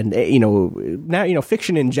space, and now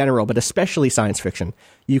fiction in general, but especially science fiction.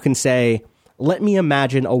 You can say, let me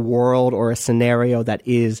imagine a world or a scenario that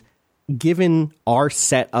is given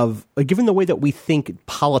given the way that we think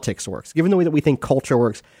politics works, given the way that we think culture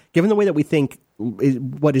works, given the way that we think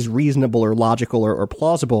what is reasonable or logical or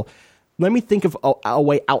plausible. Let me think of a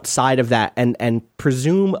way outside of that and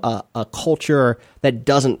presume a culture that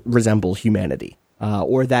doesn't resemble humanity,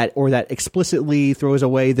 or that explicitly throws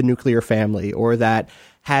away the nuclear family, or that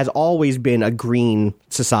has always been a green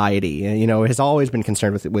society, has always been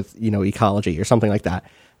concerned with ecology or something like that.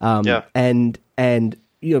 And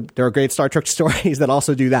there are great Star Trek stories that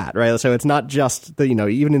also do that, right? So it's not just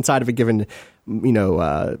even inside of a given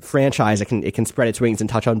franchise, it can spread its wings and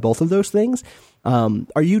touch on both of those things.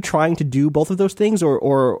 Are you trying to do both of those things,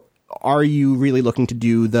 or are you really looking to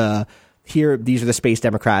do these are the space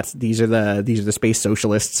Democrats, these are the space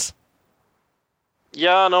socialists?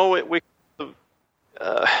 Yeah, no, we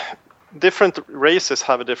different races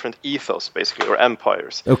have a different ethos, basically, or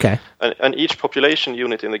empires. Okay. And each population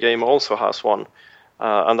unit in the game also has one.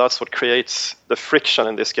 And that's what creates the friction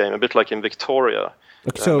in this game, a bit like in Victoria.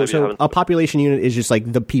 Okay, so a population unit is just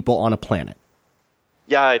like the people on a planet.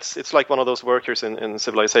 Yeah, it's like one of those workers in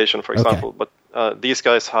Civilization, for example. Okay. But these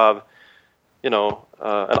guys have, an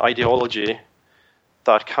ideology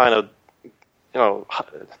that kind of,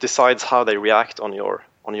 decides how they react on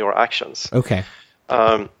your actions. Okay.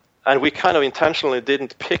 And we kind of intentionally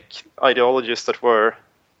didn't pick ideologies that were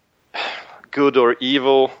good or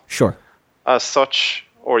evil, Sure, as such,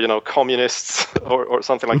 or communists or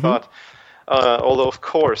something like that. Although, of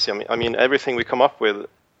course, I mean, everything we come up with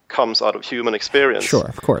comes out of human experience. sure,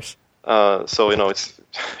 of course. So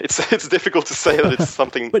it's difficult to say that it's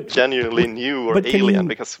something genuinely new or alien,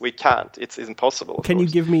 because we can't. It's impossible. Can you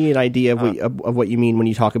give me an idea of what you mean when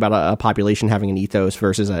you talk about a population having an ethos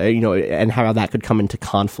versus and how that could come into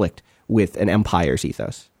conflict with an empire's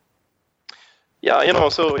ethos? Yeah,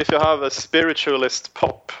 so if you have a spiritualist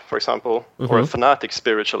pop, for example, or a fanatic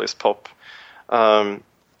spiritualist pop,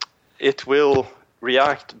 it will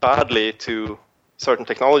react badly to certain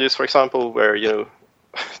technologies, for example, where you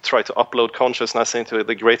try to upload consciousness into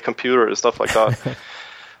the great computer and stuff like that.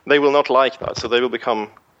 They will not like that, so they will become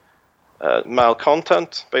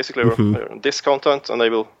malcontent, basically, or discontent, and they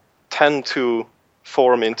will tend to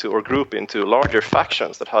form into or group into larger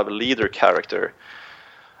factions that have a leader character.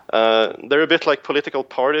 They're a bit like political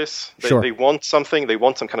parties. They want something. They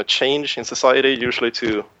want some kind of change in society, usually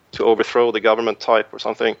to overthrow the government type or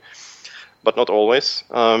something, but not always.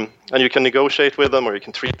 And you can negotiate with them, or you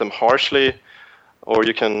can treat them harshly, or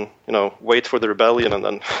you can, wait for the rebellion and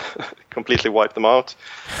then completely wipe them out.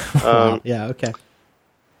 Yeah, okay.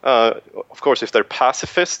 Of course, if they're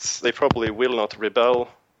pacifists, they probably will not rebel.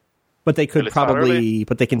 But they could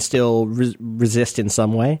but they can still resist in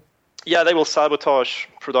some way? Yeah, they will sabotage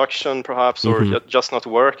production, perhaps, or just not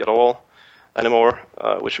work at all anymore,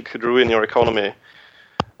 which could ruin your economy.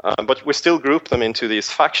 But we still group them into these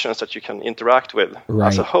factions that you can interact with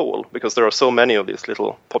as a whole, because there are so many of these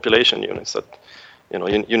little population units that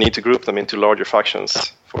you need to group them into larger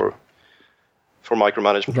factions for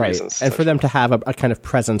micromanagement reasons. And for them to have a kind of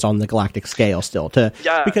presence on the galactic scale still.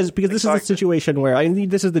 Because this is the situation where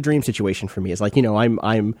this is the dream situation for me. It's like,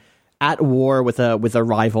 I'm at war with a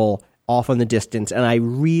rival off in the distance, and I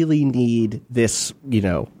really need this,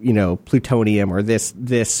 plutonium or this,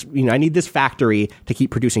 I need this factory to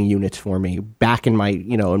keep producing units for me back in my,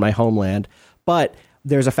 in my homeland. But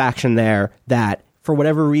there's a faction there that, for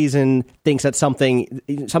whatever reason, thinks that something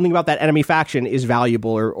about that enemy faction is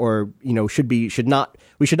valuable or we should not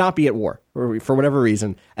be at war, or for whatever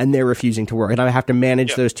reason, and they're refusing to work. And I have to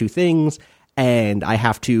manage those two things. And I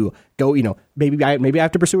have to go, maybe I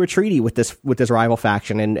have to pursue a treaty with this rival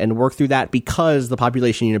faction and work through that, because the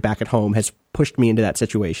population unit back at home has pushed me into that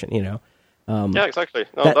situation. Yeah, exactly.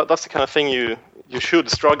 No, that's the kind of thing you should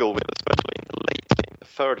struggle with, especially in the late game, the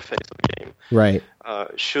third phase of the game. Right.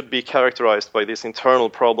 Should be characterized by these internal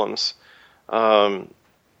problems. You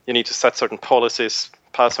need to set certain policies,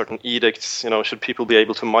 pass certain edicts. Should people be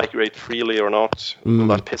able to migrate freely or not? Will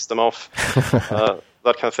that piss them off?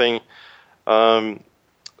 That kind of thing.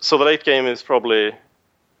 So the late game is probably,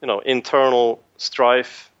 internal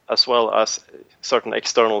strife as well as certain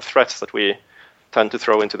external threats that we tend to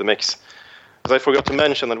throw into the mix. Because I forgot to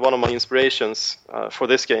mention that one of my inspirations for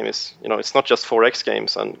this game is, it's not just 4X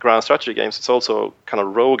games and grand strategy games, it's also kind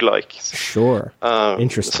of roguelike. Sure.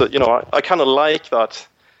 Interesting. So, I kind of like that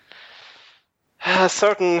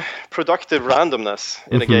certain productive randomness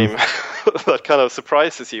in a game that kind of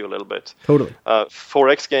surprises you a little bit. Totally.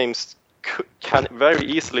 4X games can very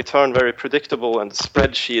easily turn very predictable and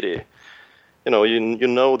spreadsheety. You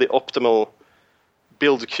know the optimal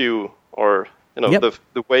build queue, or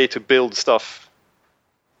the way to build stuff,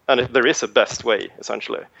 and there is a best way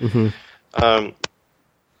essentially, and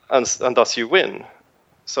thus you win.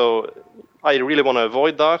 So I really want to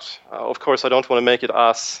avoid that. Of course, I don't want to make it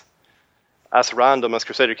as random as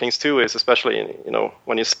Crusader Kings 2 is, especially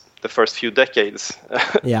when the first few decades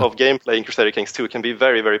of gameplay in Crusader Kings 2 can be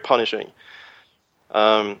very, very punishing.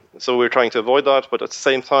 So we're trying to avoid that, but at the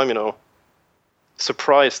same time,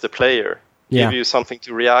 surprise the player, give you something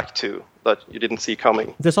to react to that you didn't see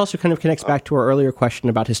coming. This also kind of connects back to our earlier question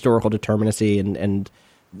about historical determinacy and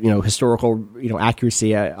historical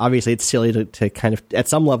accuracy. Obviously, it's silly to kind of, at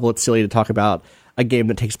some level, it's silly to talk about a game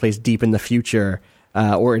that takes place deep in the future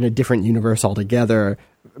or in a different universe altogether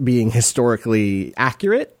being historically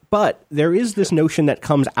accurate. But there is this notion that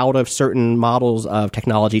comes out of certain models of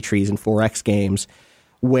technology trees in 4X games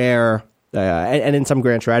where, and in some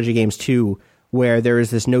grand strategy games too, where there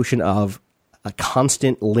is this notion of a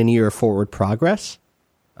constant linear forward progress.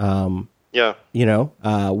 Where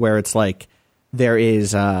it's like there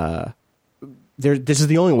is, this is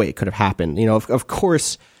the only way it could have happened. Of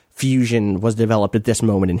course, fusion was developed at this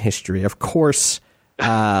moment in history. Of course,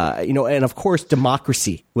 and of course,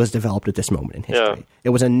 democracy was developed at this moment in history. Yeah. It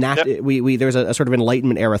was there's a sort of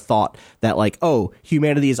Enlightenment era thought that like, oh,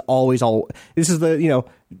 humanity is always this is the,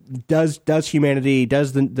 does humanity,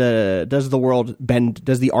 does the world bend,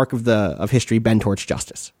 does the arc of history bend towards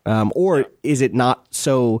justice? Or is it not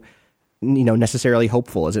so, necessarily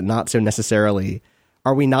hopeful? Is it not so necessarily,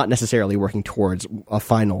 are we not necessarily working towards a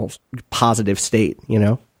final positive state,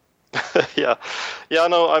 Yeah.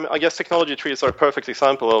 No, I guess technology trees are a perfect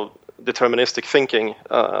example of deterministic thinking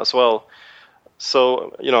as well.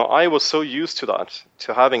 So, I was so used to that,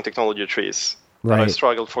 to having technology trees, that I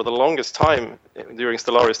struggled for the longest time during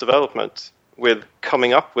Stellaris development with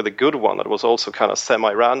coming up with a good one that was also kind of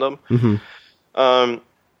semi-random. Mm-hmm.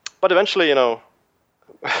 But eventually,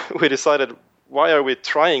 we decided, why are we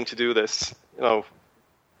trying to do this?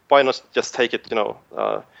 Why not just take it,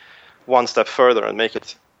 one step further and make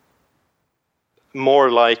it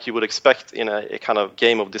more like you would expect in a kind of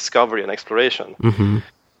game of discovery and exploration. Mm-hmm.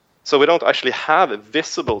 So we don't actually have a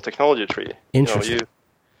visible technology tree. Interesting.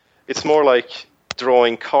 It's more like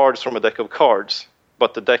drawing cards from a deck of cards,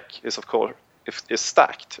 but the deck is, of course, is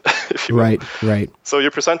stacked. If you will. Right. So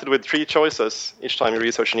you're presented with 3 choices each time you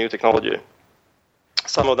research a new technology.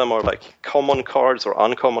 Some of them are like common cards or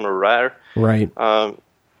uncommon or rare. Right.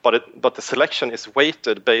 But the selection is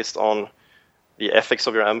weighted based on the ethics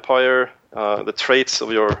of your empire, the traits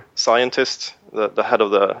of your scientist, the head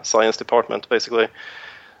of the science department, basically.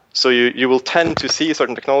 So you will tend to see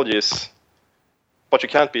certain technologies, but you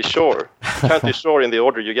can't be sure. You can't be sure in the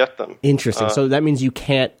order you get them. Interesting. So that means you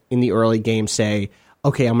can't, in the early game, say,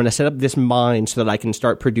 okay, I'm going to set up this mine so that I can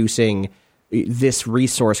start producing this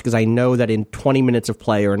resource because I know that in 20 minutes of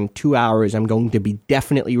play or in 2 hours, I'm going to be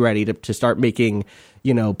definitely ready to start making,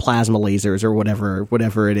 plasma lasers or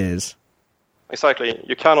whatever it is. Exactly.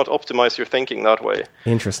 You cannot optimize your thinking that way.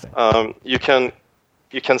 Interesting.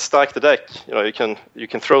 You can stack the deck. You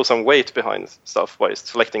can throw some weight behind stuff by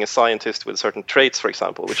selecting a scientist with certain traits, for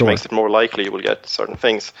example, which makes it more likely you will get certain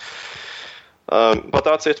things. But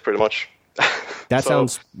that's it, pretty much. That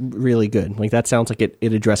sounds really good. Like that sounds like it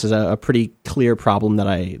addresses a pretty clear problem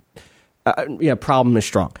that problem is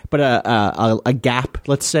strong, but a gap,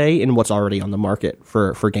 let's say, in what's already on the market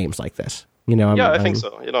for games like this. I think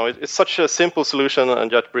so. It's such a simple solution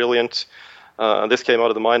and yet brilliant. This came out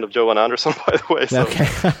of the mind of Johan Anderson, by the way. So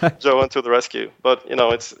Johan to the rescue. But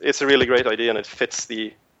it's a really great idea, and it fits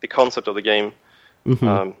the concept of the game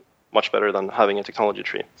much better than having a technology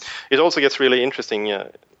tree. It also gets really interesting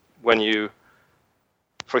when you,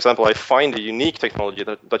 for example, I find a unique technology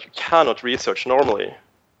that you cannot research normally.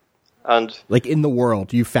 And like in the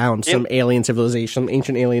world, you found some alien civilization,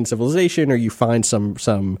 ancient alien civilization, or you find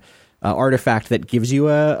some artifact that gives you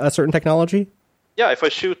a certain technology? Yeah, if I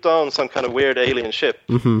shoot down some kind of weird alien ship,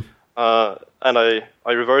 and I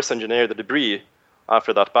reverse engineer the debris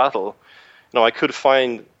after that battle, I could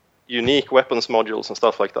find unique weapons modules and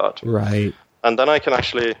stuff like that. Right. And then I can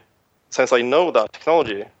actually, since I know that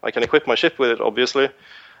technology, I can equip my ship with it, obviously,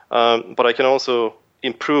 but I can also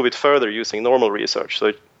improve it further using normal research.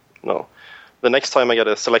 So, the next time I get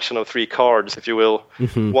a selection of 3 cards, if you will,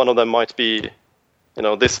 one of them might be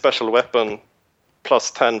this special weapon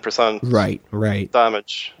plus 10%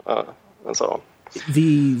 damage, and so on.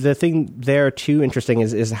 The thing there too interesting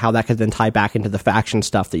is how that could then tie back into the faction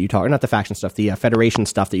stuff that you talked, not the faction stuff, the Federation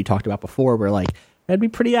stuff that you talked about before, where like it'd be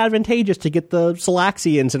pretty advantageous to get the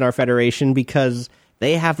Salaxians in our Federation because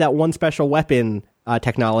they have that one special weapon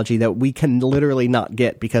technology that we can literally not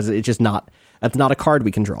get because it's just that's not a card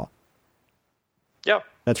we can draw. Yeah.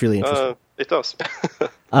 That's really interesting. It does.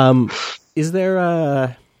 Is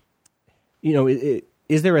there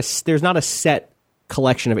there's not a set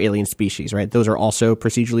collection of alien species, right? Those are also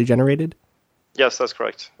procedurally generated? Yes, that's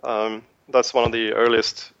correct. That's one of the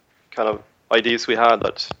earliest kind of ideas we had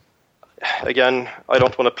that, again, I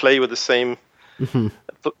don't want to play with the same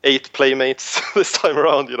 8 playmates this time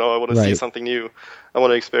around. I want to see something new. I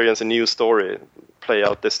want to experience a new story play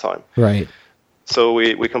out this time. Right. So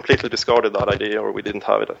we completely discarded that idea, or we didn't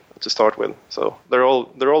have it to start with. So they're all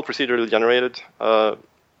procedurally generated.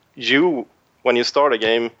 When you start a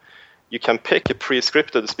game, you can pick a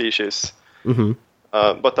pre-scripted species,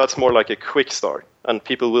 but that's more like a quick start, and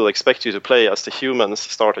people will expect you to play as the humans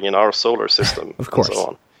starting in our solar system, of course. And so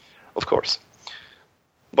on. Of course.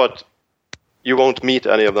 But you won't meet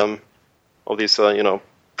any of them, of these,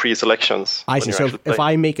 pre-selections. I see. So if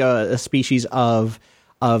I make a species of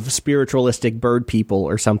spiritualistic bird people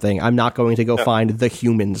or something, I'm not going to go find the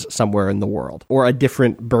humans somewhere in the world, or a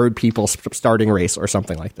different bird people starting race or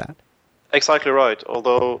something like that. Exactly right.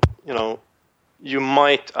 Although, you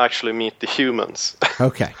might actually meet the humans.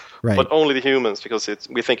 Okay. Right. But only the humans, because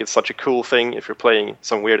we think it's such a cool thing if you're playing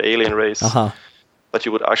some weird alien race that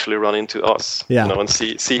you would actually run into us, and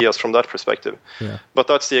see us from that perspective. Yeah. But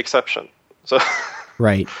that's the exception. So.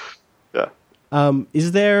 Right. Yeah.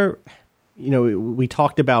 Is there, we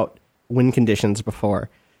talked about win conditions before.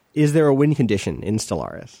 Is there a win condition in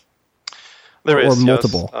Stellaris? There is, or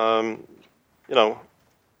multiple? Yes.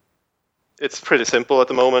 It's pretty simple at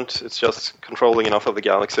the moment. It's just controlling enough of the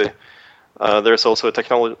galaxy. There's also a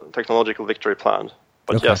technological victory planned.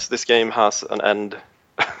 But yes, this game has an end.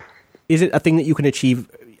 Is it a thing that you can achieve?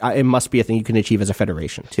 It must be a thing you can achieve as a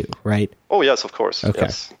Federation too, right? Oh, yes, of course. Okay.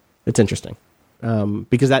 Yes. It's interesting.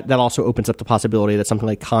 Because that also opens up the possibility that something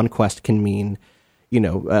like conquest can mean,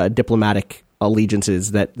 diplomatic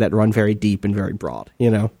allegiances that run very deep and very broad,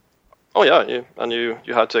 Oh yeah, you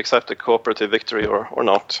had to accept a cooperative victory or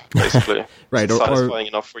not, basically. Right, or satisfying or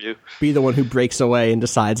enough for you. Be the one who breaks away and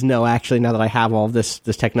decides, no, actually, now that I have all this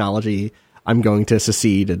technology, I'm going to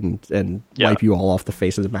secede and wipe you all off the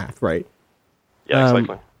face of the map, right? Yeah,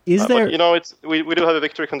 exactly. Is there? But, we do have a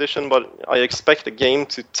victory condition, but I expect the game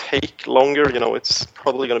to take longer. It's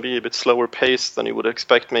probably going to be a bit slower paced than you would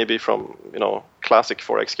expect, maybe from classic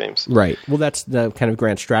 4X games. Right. Well, that's the kind of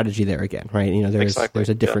grand strategy there again, right? There's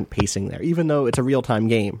a different pacing there, even though it's a real time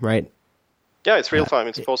game, right? Yeah, it's real time.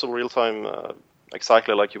 It's possible real time,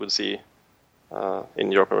 exactly like you would see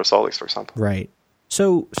in Europa Universalis, for example. Right.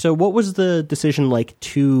 So what was the decision like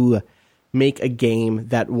to make a game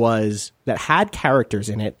that had characters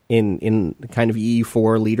in it in kind of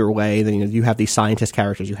E4 leader way? Then you have these scientist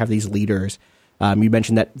characters, you have these leaders. You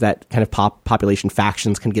mentioned that kind of population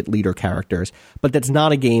factions can get leader characters, but that's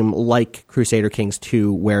not a game like Crusader Kings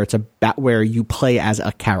 2 where it's where you play as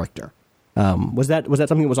a character. Was that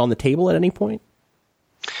something that was on the table at any point?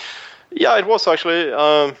 Yeah, it was actually.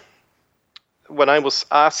 When I was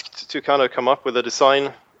asked to kind of come up with a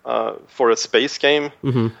design for a space game,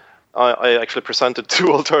 I actually presented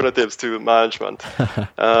two alternatives to management.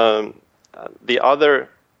 The other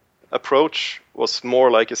approach was more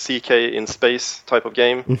like a CK in space type of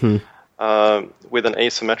game with an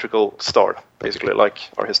asymmetrical start, basically like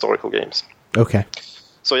our historical games. Okay.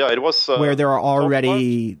 So yeah, it was where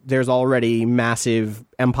there's already massive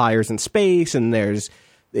empires in space, and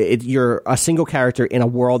you're a single character in a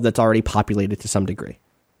world that's already populated to some degree.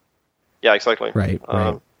 Yeah, exactly. Right.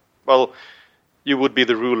 Well, you would be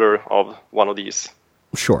the ruler of one of these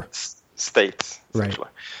states, essentially. Right.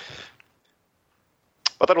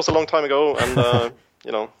 But that was a long time ago, and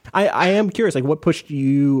I am curious, like, what pushed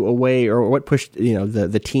you away, or what pushed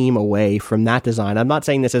the team away from that design? I'm not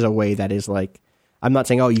saying this is a way that is like, I'm not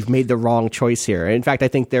saying, oh, you've made the wrong choice here. In fact, I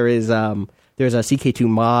think there's a CK2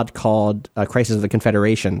 mod called Crisis of the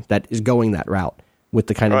Confederation that is going that route with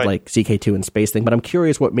the kind of like CK2 and space thing. But I'm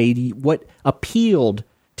curious what appealed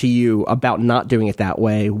to you about not doing it that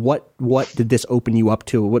way. What did this open you up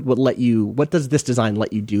to? What does this design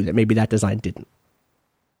let you do that maybe that design didn't?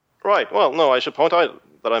 Right. Well, no, I should point out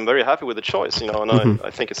that I'm very happy with the choice, and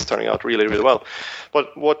I think it's turning out really, really well.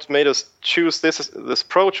 But what made us choose this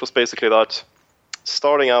approach was basically that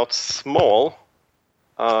starting out small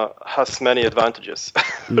has many advantages,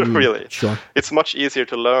 really. Sure. It's much easier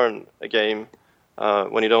to learn a game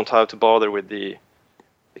when you don't have to bother with the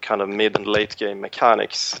kind of mid and late game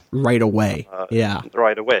mechanics. Right away,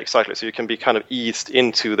 Right away, exactly. So you can be kind of eased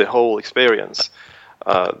into the whole experience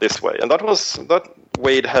this way. And that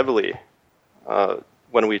weighed heavily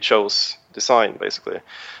when we chose design, basically.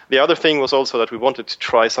 The other thing was also that we wanted to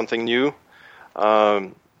try something new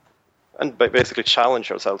and basically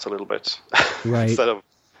challenge ourselves a little bit. Right. Instead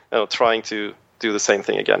of trying to do the same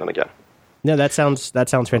thing again and again. No, that sounds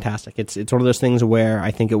fantastic. It's one of those things where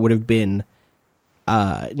I think it would have been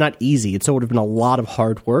not easy. It would have been a lot of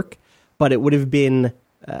hard work, but it would have been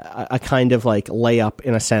a kind of like layup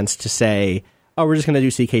in a sense to say, oh, we're just going to do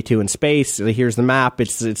CK2 in space. Here's the map.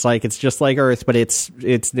 It's just like Earth, but there's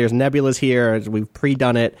nebulas here. We've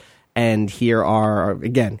pre-done it, and here are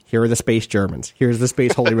the space Germans. Here's the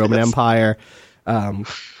space Holy Roman Empire. We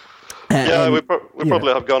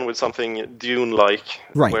probably have gone with something Dune-like,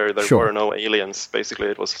 where there were no aliens. Basically,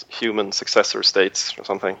 it was human successor states or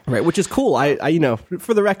something. Right, which is cool. I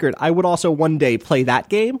for the record, I would also one day play that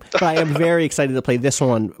game, but I am very excited to play this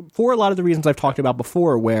one for a lot of the reasons I've talked about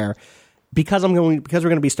before, where because we're going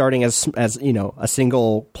to be starting as a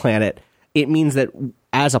single planet, it means that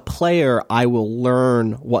as a player, I will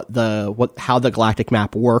learn how the galactic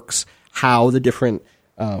map works, how the different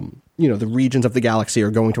the regions of the galaxy are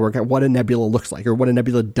going to work out, what a nebula looks like, or what a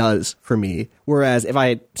nebula does for me. Whereas if I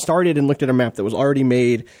had started and looked at a map that was already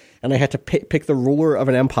made, and I had to pick the ruler of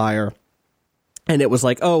an empire, And it was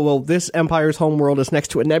like, oh, well, this Empire's homeworld is next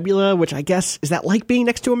to a nebula, which I guess, is that like being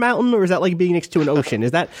next to a mountain, or is that like being next to an ocean?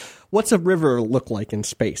 What's a river look like in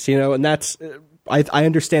space? And that's, I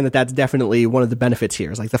understand that that's definitely one of the benefits here.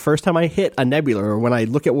 It's like the first time I hit a nebula, or when I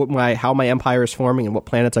look at how my Empire is forming and what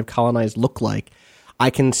planets I've colonized look like, I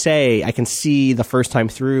can see the first time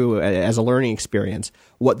through as a learning experience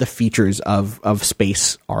what the features of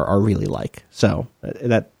space are really like. So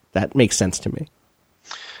that makes sense to me.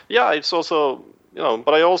 Yeah, it's also,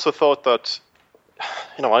 but I also thought that,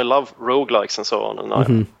 I love roguelikes and so on,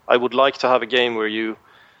 and I would like to have a game where you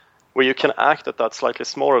can act at that slightly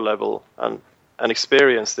smaller level and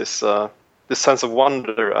experience this sense of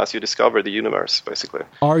wonder as you discover the universe, basically.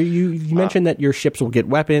 You mentioned that your ships will get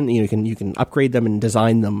weapon, you can upgrade them and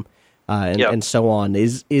design them, and so on.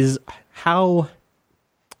 Is how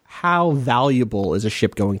valuable is a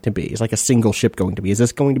ship going to be? Is like a single ship going to be? Is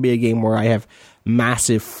this going to be a game where I have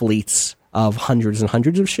massive fleets of hundreds and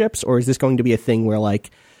hundreds of ships, or is this going to be a thing where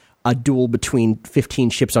like a duel between 15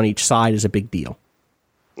 ships on each side is a big deal?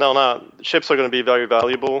 No, ships are going to be very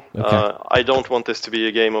valuable. Okay. I don't want this to be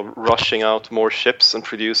a game of rushing out more ships and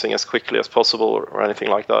producing as quickly as possible or anything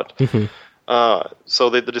like that. So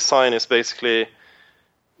the design is basically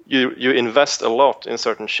you invest a lot in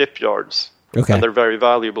certain shipyards, and they're very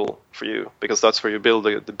valuable for you because that's where you build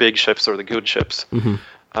the big ships or the good ships.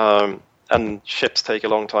 And ships take a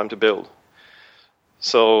long time to build.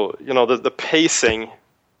 So the pacing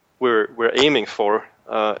we're aiming for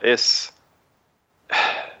is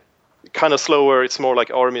kind of slower. It's more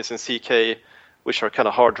like armies in CK, which are kind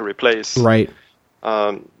of hard to replace. Right.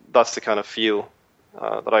 That's the kind of feel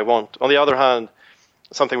that I want. On the other hand,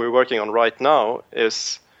 something we're working on right now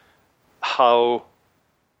is how,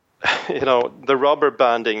 the rubber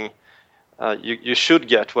banding you should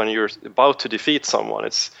get when you're about to defeat someone.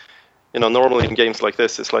 It's, normally in games like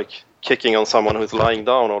this, it's like kicking on someone who's lying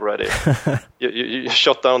down already. you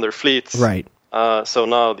shot down their fleets. Right. So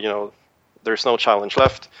now, there's no challenge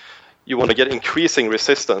left. You want to get increasing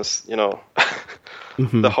resistance,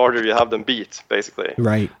 the harder you have them beat, basically.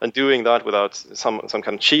 Right. And doing that without some kind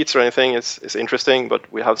of cheats or anything is interesting,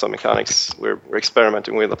 but we have some mechanics we're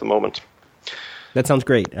experimenting with at the moment. That sounds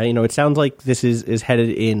great. It sounds like this is headed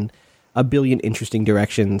in a billion interesting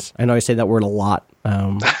directions. I know I say that word a lot,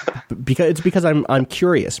 because I'm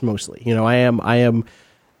curious mostly. I am.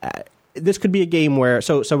 This could be a game where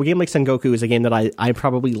so a game like Sengoku is a game that I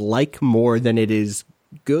probably like more than it is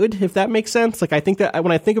good, if that makes sense. Like I think that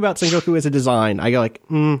when I think about Sengoku as a design, I go like,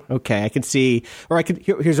 okay, I can see, or I could.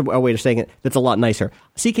 Here's a way of saying it that's a lot nicer.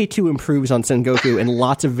 CK2 improves on Sengoku in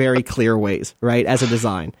lots of very clear ways, right? As a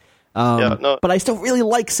design, but I still really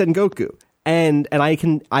like Sengoku, and I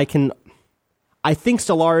think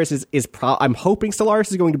Stellaris I'm hoping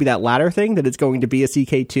Stellaris is going to be that latter thing, that it's going to be a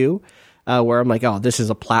CK2. Where I'm like, oh, this is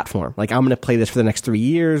a platform. Like, I'm going to play this for the next 3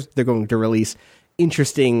 years. They're going to release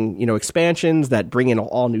interesting, expansions that bring in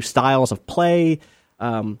all new styles of play.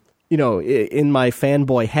 In my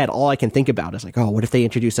fanboy head, all I can think about is like, oh, what if they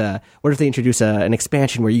introduce an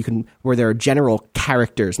expansion where there are general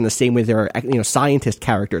characters in the same way there are, scientist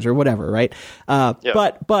characters or whatever, right?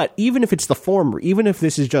 But even if it's the former, even if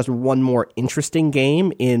this is just one more interesting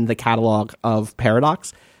game in the catalog of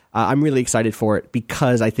Paradox, I'm really excited for it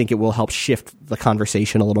because I think it will help shift the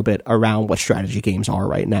conversation a little bit around what strategy games are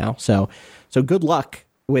right now. So good luck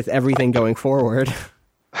with everything going forward.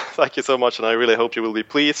 Thank you so much, and I really hope you will be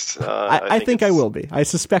pleased. I think I will be. I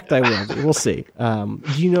suspect I will be. We'll see.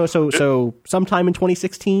 So sometime in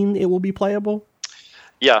 2016 it will be playable?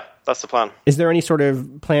 Yeah, that's the plan. Is there any sort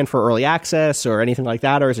of plan for early access or anything like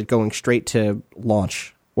that, or is it going straight to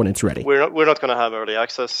launch when it's ready? We're not going to have early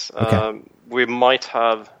access. Okay. We might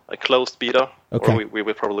have a closed beta, or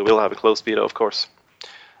we probably will have a closed beta, of course.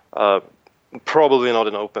 Probably not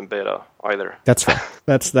an open beta either. That's fair.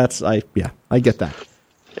 I get that.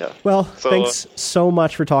 Yeah. Well, thanks so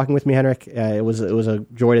much for talking with me, Henrik. It was a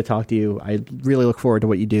joy to talk to you. I really look forward to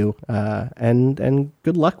what you do, and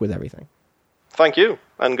good luck with everything. Thank you,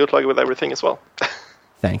 and good luck with everything as well.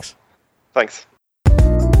 Thanks. Thanks.